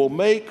hope you will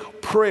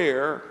make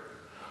prayer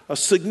a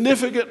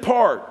significant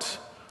part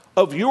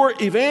of your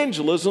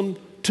evangelism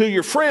to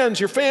your friends,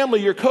 your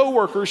family, your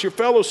coworkers, your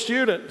fellow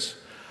students.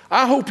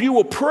 I hope you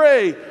will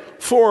pray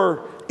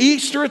for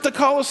Easter at the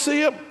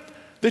Colosseum,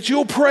 that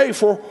you'll pray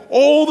for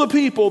all the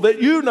people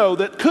that you know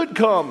that could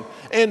come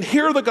and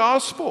hear the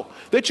gospel,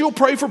 that you'll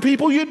pray for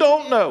people you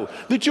don't know,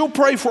 that you'll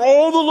pray for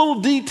all the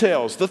little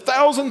details, the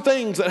 1,000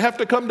 things that have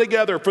to come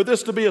together for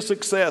this to be a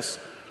success.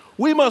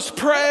 We must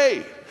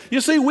pray.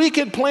 You see, we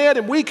can plant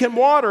and we can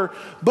water,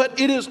 but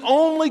it is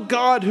only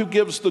God who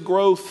gives the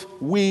growth.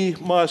 We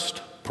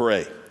must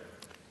pray.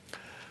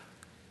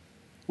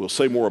 We'll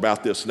say more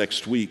about this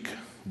next week,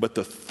 but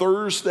the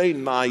Thursday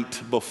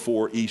night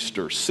before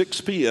Easter,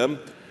 6 p.m.,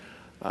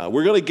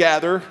 we're going to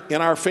gather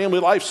in our Family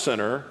Life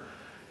Center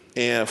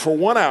and for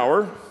 1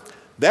 hour.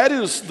 That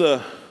is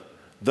the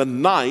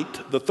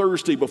night, the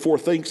Thursday before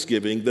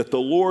Thanksgiving, that the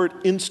Lord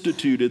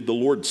instituted the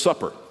Lord's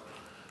Supper.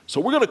 So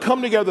we're going to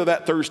come together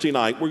that Thursday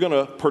night. We're going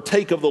to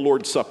partake of the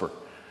Lord's Supper,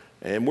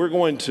 and we're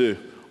going to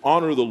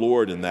honor the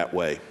Lord in that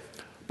way.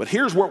 But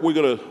here's what we're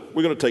going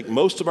to take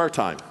most of our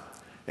time,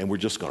 and we're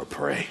just going to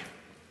pray.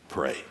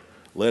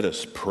 Let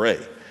us pray.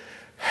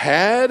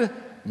 Had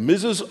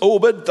Mrs.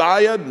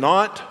 Obadiah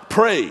not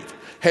prayed,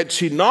 had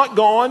she not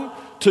gone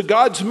to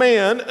God's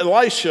man,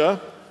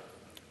 Elisha,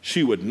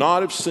 she would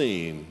not have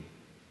seen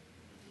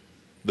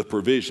the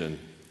provision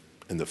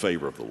and the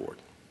favor of the Lord.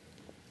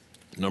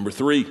 Number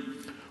 3,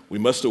 we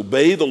must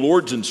obey the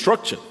Lord's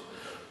instruction.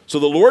 So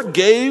the Lord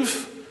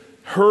gave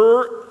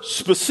her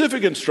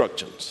specific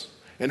instructions,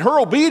 and her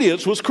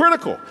obedience was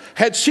critical.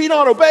 Had she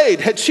not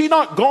obeyed, had she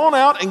not gone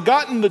out and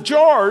gotten the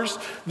jars,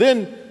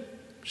 then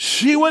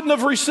she wouldn't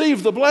have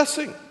received the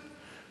blessing.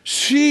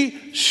 She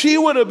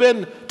would have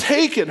been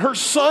taken. Her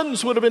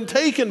sons would have been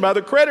taken by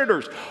the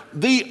creditors.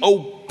 Her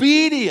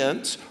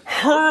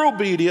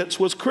obedience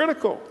was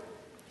critical.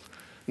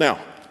 Now,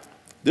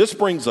 this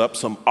brings up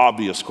some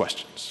obvious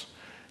questions.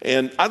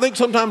 And I think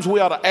sometimes we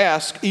ought to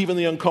ask even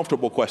the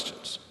uncomfortable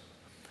questions.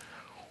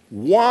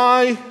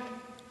 Why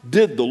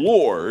did the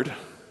Lord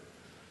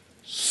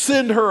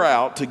send her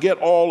out to get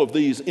all of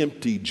these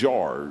empty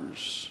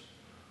jars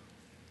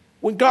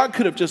when God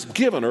could have just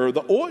given her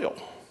the oil,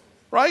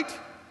 right?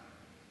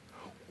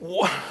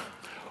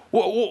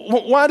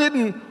 Why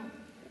didn't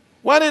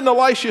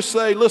Elisha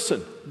say,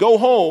 listen, go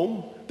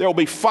home, there will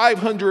be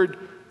 500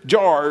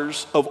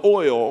 jars of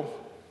oil,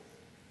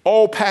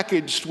 all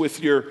packaged with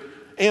your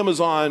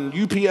Amazon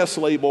UPS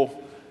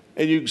label,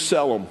 and you can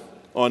sell them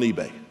on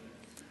eBay?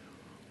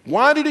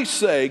 Why did he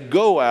say,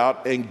 go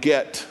out and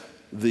get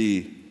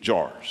the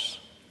jars?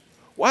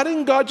 Why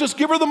didn't God just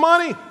give her the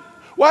money?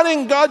 Why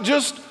didn't God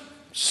just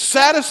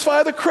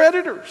satisfy the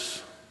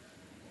creditors?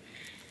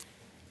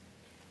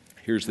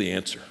 Here's the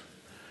answer.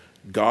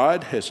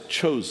 God has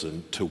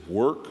chosen to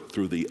work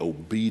through the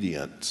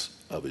obedience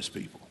of his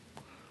people.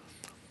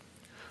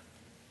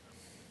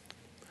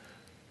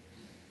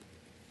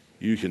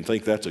 You can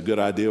think that's a good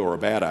idea or a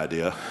bad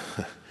idea.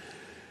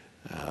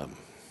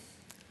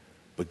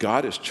 But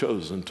God has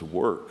chosen to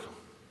work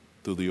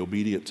through the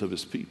obedience of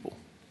his people.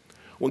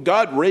 When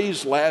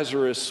Jesus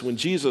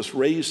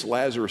raised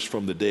Lazarus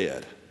from the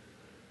dead,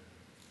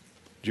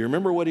 do you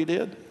remember what he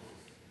did?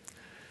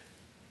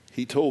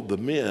 He told the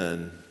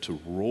men to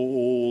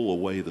roll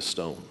away the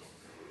stone.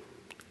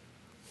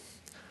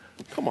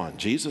 Come on,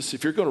 Jesus,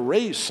 if you're going to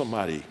raise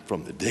somebody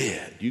from the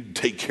dead, you can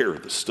take care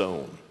of the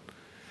stone.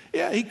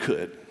 Yeah, he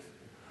could.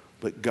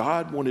 But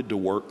God wanted to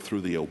work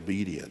through the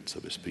obedience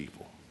of his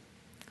people.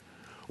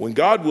 When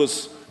God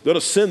was going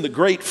to send the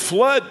great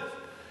flood,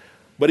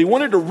 but he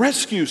wanted to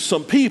rescue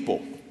some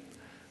people,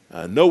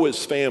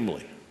 Noah's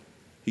family,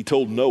 he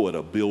told Noah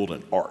to build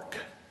an ark.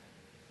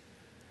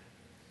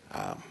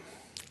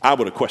 I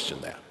would have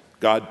questioned that.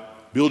 God,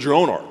 build your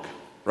own ark,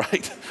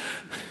 right?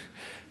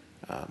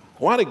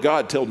 Why did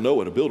God tell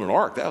Noah to build an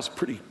ark? That's a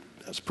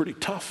pretty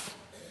tough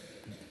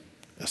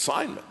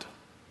assignment,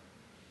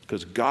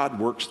 because God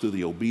works through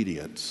the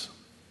obedience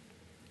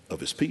of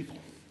his people.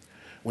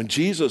 When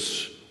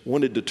Jesus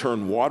wanted to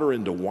turn water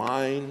into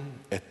wine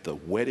at the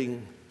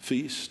wedding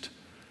feast,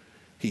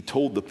 he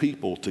told the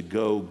people to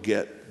go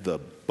get the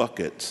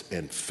buckets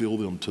and fill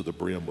them to the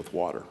brim with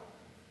water.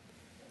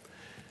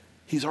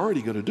 He's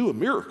already going to do a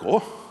miracle.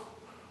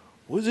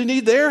 What does he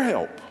need their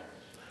help?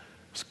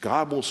 Because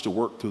God wants to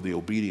work through the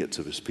obedience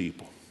of his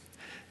people.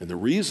 And the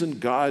reason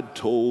God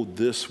told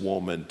this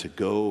woman to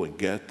go and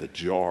get the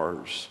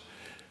jars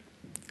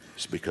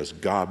is because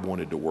God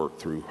wanted to work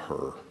through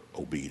her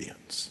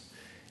obedience.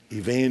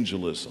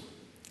 Evangelism.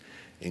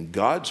 In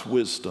God's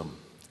wisdom,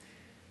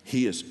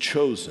 he has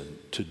chosen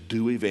to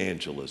do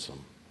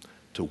evangelism,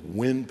 to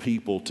win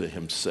people to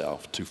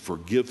himself, to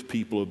forgive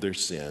people of their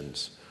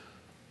sins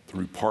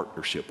through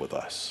partnership with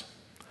us.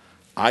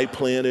 I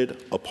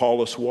planted,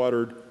 Apollos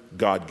watered,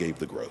 God gave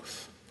the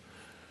growth.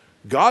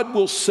 God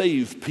will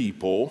save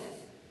people,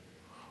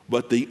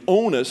 but the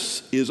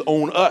onus is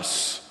on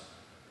us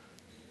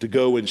to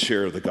go and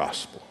share the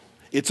gospel.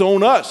 It's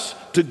on us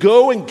to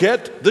go and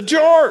get the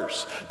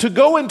jars, to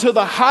go into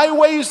the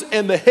highways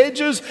and the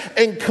hedges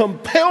and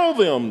compel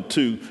them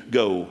to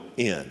go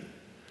in.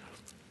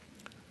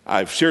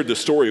 I've shared this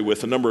story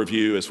with a number of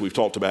you as we've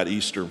talked about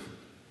Easter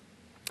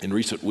in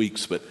recent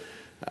weeks, but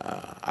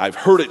I've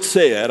heard it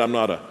said, I'm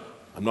not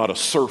a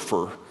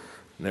surfer,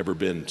 never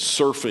been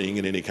surfing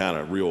in any kind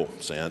of real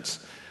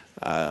sense,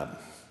 but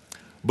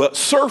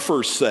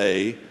surfers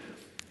say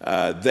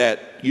that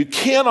you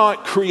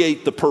cannot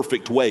create the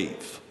perfect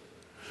wave.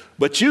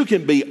 But you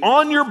can be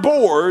on your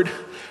board,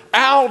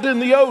 out in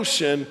the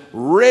ocean,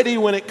 ready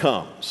when it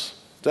comes.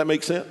 Does that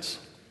make sense?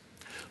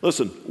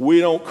 Listen, we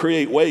don't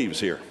create waves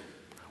here.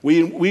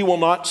 We will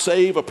not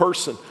save a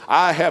person.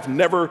 I have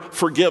never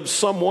forgiven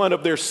someone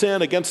of their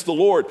sin against the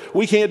Lord.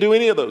 We can't do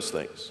any of those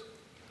things.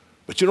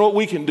 But you know what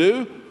we can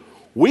do?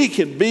 We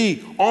can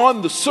be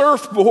on the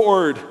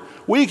surfboard.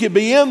 We can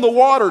be in the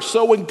water.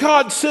 So when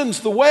God sends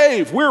the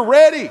wave, we're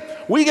ready.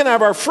 We can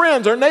have our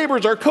friends, our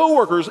neighbors, our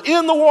coworkers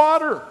in the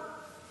water,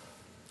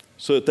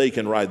 so that they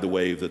can ride the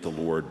wave that the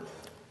Lord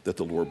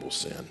will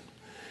send.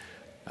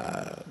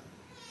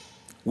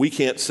 We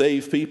can't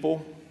save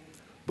people,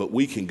 but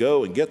we can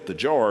go and get the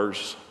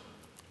jars.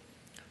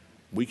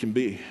 We can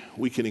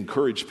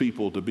encourage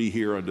people to be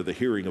here under the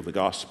hearing of the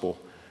gospel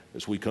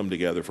as we come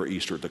together for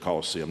Easter at the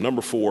Colosseum.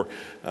 Number 4,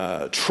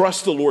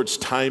 trust the Lord's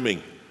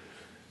timing.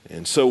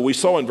 And so we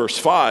saw in verse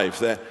 5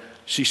 that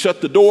she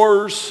shut the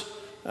doors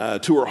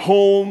to her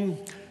home,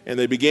 and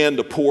they began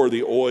to pour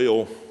the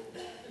oil,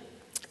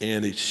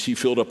 and she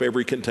filled up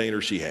every container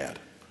she had.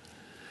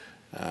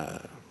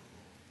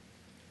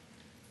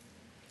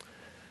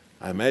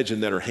 I imagine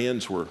that her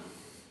hands were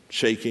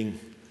shaking.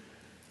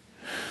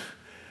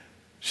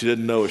 She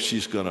didn't know if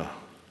she's going to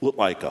look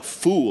like a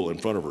fool in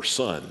front of her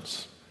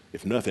sons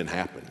if nothing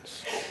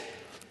happens.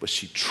 But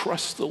she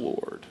trusts the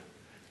Lord,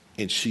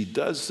 and she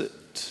does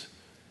it,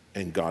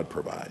 and God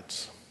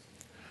provides.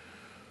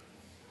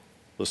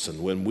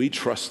 Listen, when we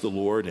trust the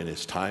Lord and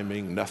his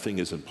timing, nothing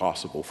is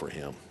impossible for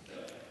him.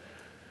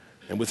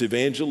 And with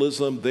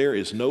evangelism, there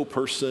is no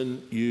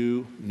person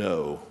you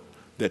know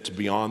that's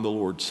beyond the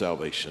Lord's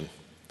salvation.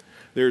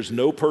 There's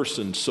no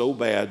person so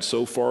bad,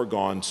 so far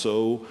gone,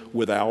 so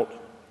without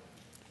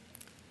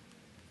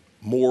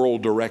moral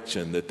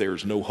direction that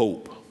there's no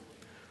hope,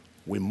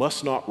 we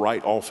must not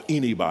write off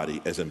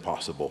anybody as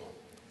impossible.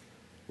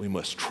 We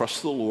must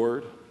trust the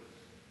Lord,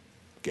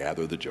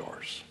 gather the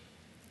jars.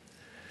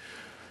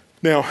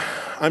 Now,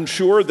 I'm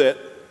sure that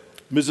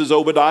Mrs.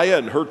 Obadiah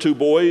and her two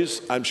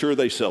boys, I'm sure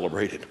they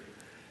celebrated.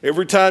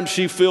 Every time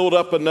she filled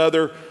up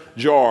another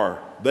jar,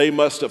 they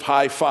must have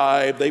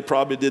high-fived. They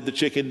probably did the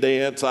chicken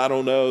dance. I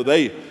don't know.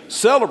 They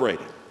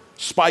celebrated.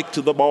 Spike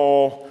to the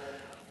ball.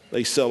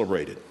 They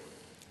celebrated.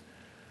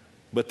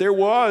 But there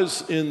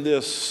was in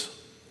this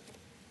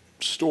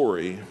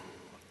story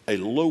a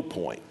low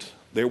point.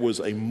 There was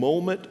a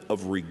moment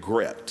of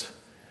regret.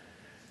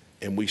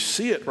 And we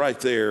see it right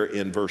there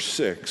in verse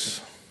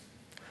 6.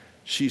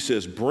 She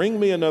says, "Bring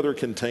me another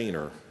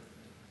container."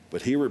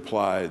 But he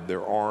replied,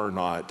 "There are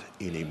not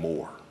any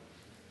more."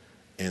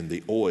 And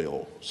the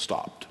oil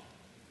stopped.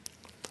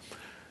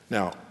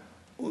 Now,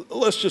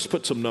 let's just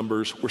put some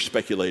numbers. We're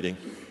speculating.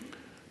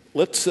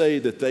 Let's say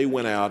that they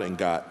went out and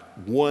got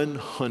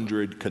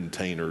 100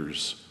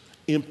 containers,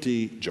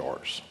 empty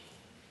jars.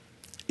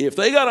 If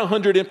they got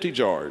 100 empty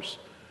jars,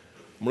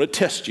 I'm going to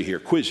test you here,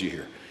 quiz you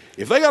here.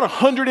 If they got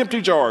 100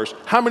 empty jars,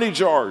 how many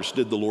jars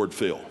did the Lord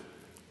fill?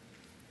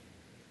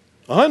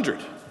 100,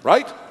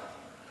 right?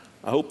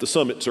 I hope the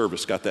summit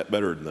service got that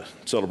better than the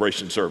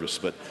celebration service,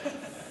 but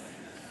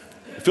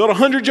he filled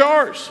 100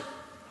 jars.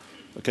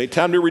 Okay,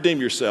 time to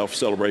redeem yourself,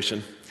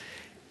 celebration.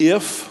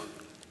 If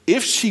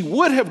she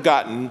would have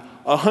gotten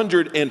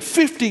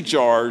 150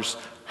 jars,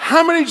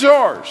 how many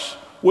jars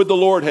would the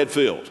Lord have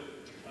filled?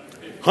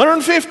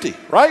 150,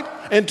 right?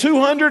 And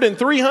 200 and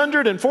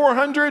 300 and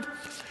 400.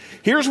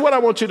 Here's what I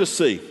want you to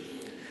see.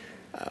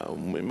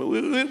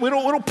 We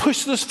don't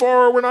push this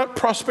far. We're not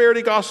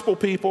prosperity gospel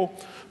people.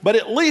 But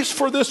at least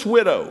for this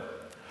widow,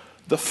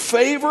 the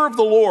favor of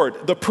the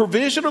Lord, the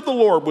provision of the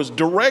Lord was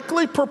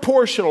directly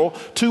proportional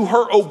to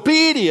her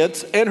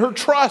obedience and her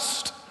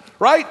trust,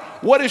 right?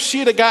 What if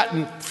she'd have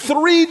gotten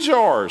 3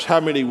 jars?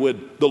 How many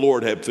would the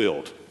Lord have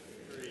filled?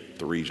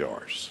 3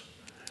 jars.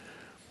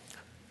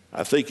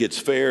 I think it's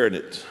fair and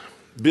it's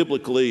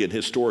biblically and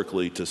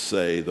historically to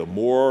say the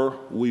more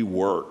we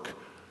work,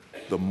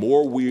 the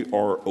more we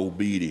are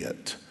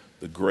obedient,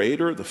 the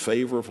greater the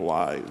favor of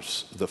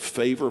lives, the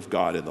favor of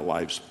God in the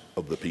lives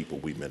of the people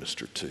we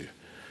minister to.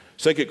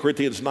 2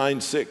 Corinthians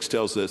 9:6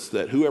 tells us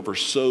that whoever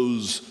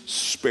sows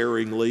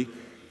sparingly,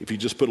 if you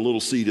just put a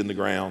little seed in the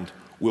ground,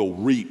 will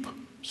reap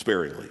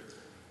sparingly.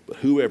 But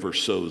whoever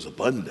sows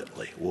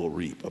abundantly will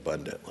reap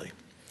abundantly.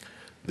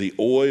 The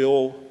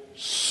oil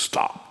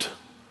stopped.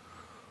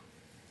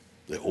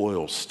 The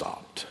oil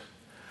stopped.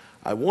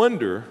 I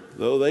wonder,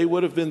 though they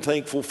would have been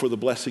thankful for the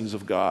blessings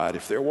of God,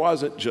 if there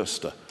wasn't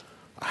just a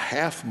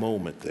half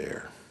moment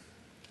there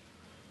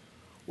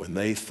when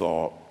they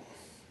thought,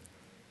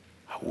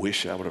 I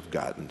wish I would have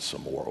gotten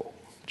some more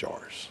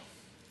jars.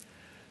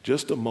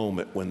 Just a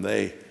moment when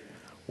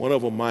one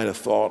of them might have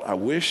thought, I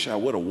wish I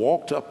would have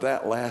walked up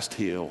that last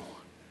hill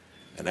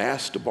and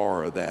asked to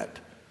borrow that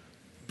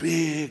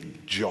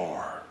big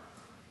jar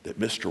that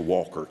Mr.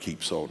 Walker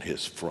keeps on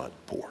his front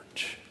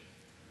porch.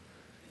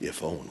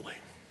 If only.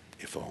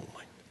 If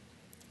only.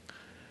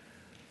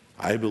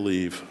 I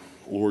believe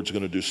the Lord's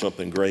going to do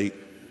something great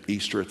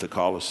Easter at the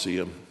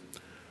Colosseum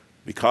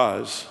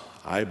because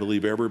I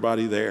believe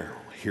everybody there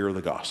will hear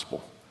the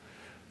gospel.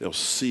 They'll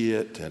see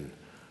it and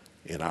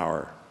in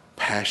our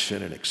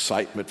passion and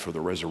excitement for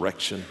the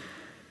resurrection.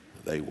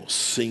 They will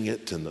sing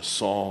it in the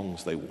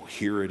songs. They will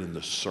hear it in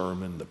the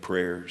sermon, the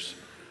prayers.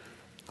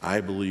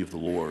 I believe the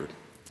Lord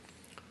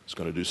is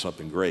going to do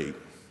something great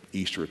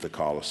Easter at the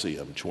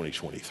Colosseum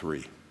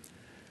 2023.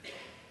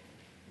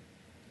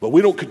 But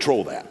we don't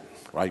control that,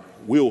 right?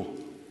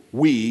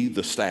 We,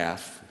 the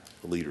staff,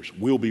 the leaders,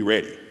 will be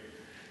ready.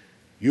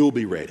 You'll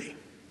be ready.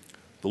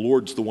 The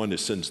Lord's the one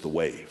that sends the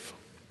wave.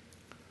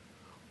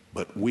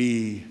 But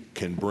we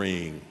can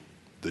bring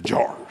the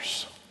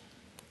jars.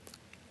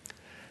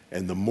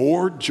 And the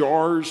more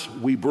jars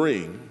we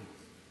bring,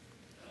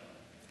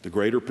 the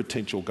greater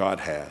potential God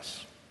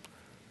has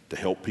to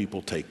help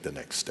people take the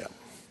next step.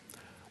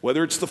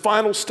 Whether it's the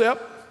final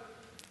step,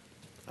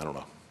 I don't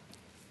know,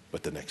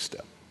 but the next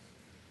step.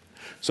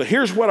 So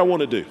here's what I want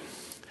to do.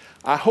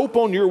 I hope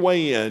on your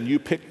way in you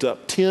picked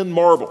up 10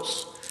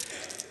 marbles.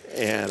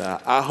 And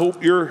I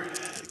hope your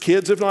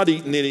kids have not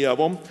eaten any of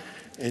them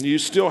and you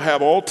still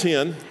have all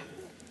 10.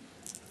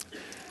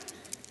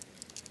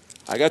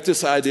 I got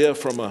this idea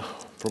from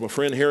a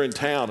friend here in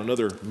town.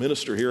 Another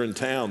minister here in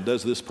town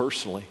does this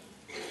personally.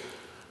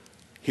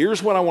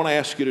 Here's what I want to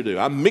ask you to do.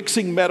 I'm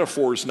mixing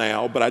metaphors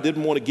now, but I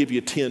didn't want to give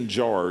you 10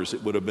 jars.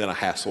 It would have been a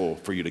hassle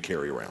for you to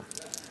carry around.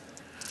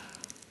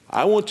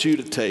 I want you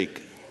to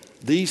take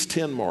these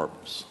 10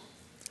 marbles,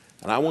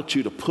 and I want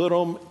you to put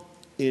them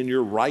in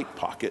your right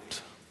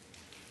pocket,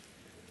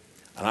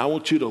 and I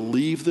want you to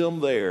leave them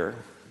there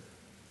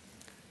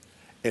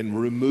and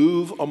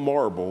remove a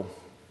marble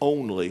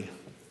only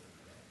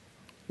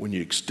when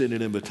you extend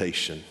an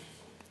invitation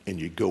and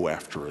you go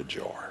after a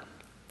jar.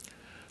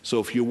 So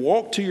if you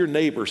walk to your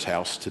neighbor's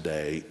house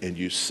today and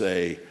you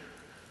say,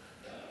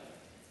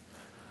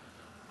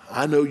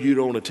 I know you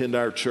don't attend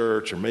our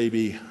church, or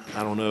maybe,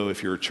 I don't know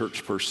if you're a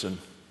church person,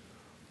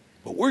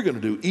 but we're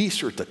going to do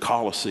Easter at the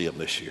Coliseum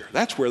this year.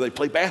 That's where they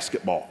play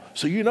basketball,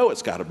 so you know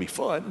it's got to be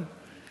fun.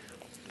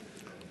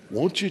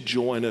 Won't you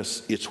join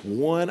us? It's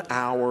 1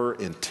 hour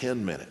and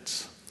 10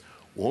 minutes.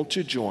 Won't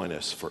you join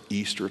us for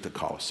Easter at the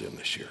Coliseum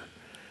this year?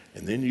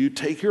 And then you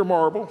take your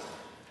marble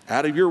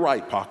out of your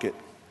right pocket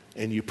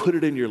and you put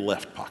it in your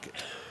left pocket,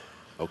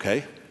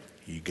 okay?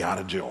 You got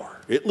a jar.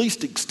 At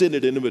least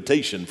extended an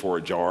invitation for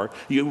a jar.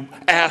 You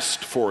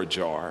asked for a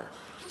jar.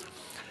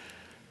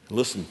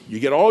 Listen, you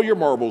get all your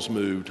marbles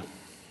moved.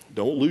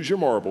 Don't lose your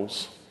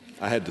marbles.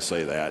 I had to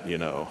say that, you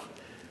know.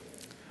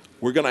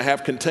 We're going to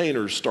have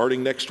containers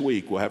starting next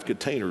week. We'll have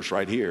containers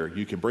right here.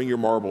 You can bring your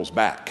marbles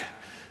back.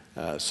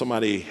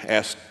 Somebody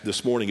asked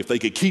this morning if they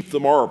could keep the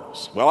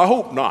marbles. Well, I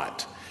hope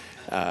not.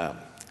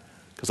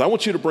 Because I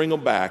want you to bring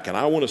them back, and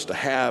I want us to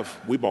have,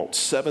 we bought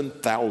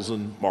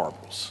 7,000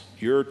 marbles.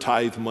 Your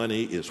tithe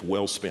money is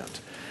well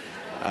spent.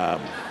 I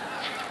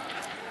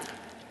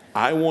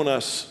want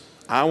us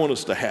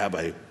to have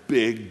a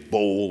big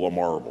bowl of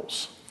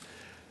marbles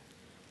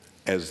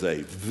as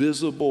a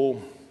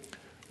visible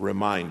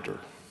reminder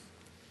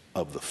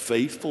of the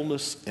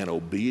faithfulness and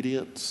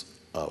obedience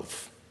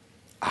of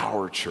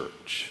our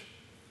church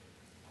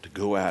to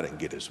go out and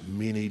get as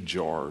many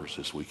jars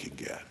as we can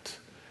get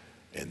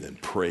and then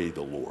pray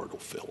the Lord will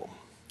fill them.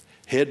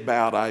 Head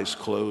bowed, eyes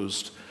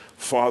closed.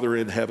 Father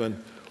in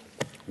heaven,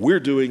 we're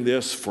doing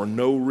this for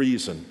no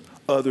reason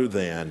other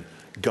than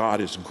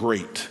God is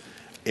great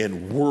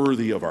and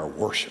worthy of our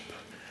worship.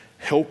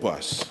 Help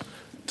us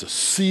to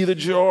see the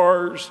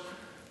jars,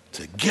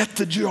 to get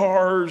the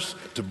jars,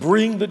 to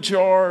bring the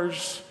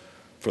jars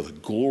for the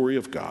glory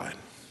of God.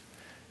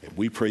 And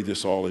we pray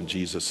this all in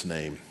Jesus'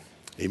 name.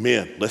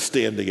 Amen. Let's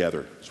stand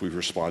together as we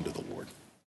respond to the Lord.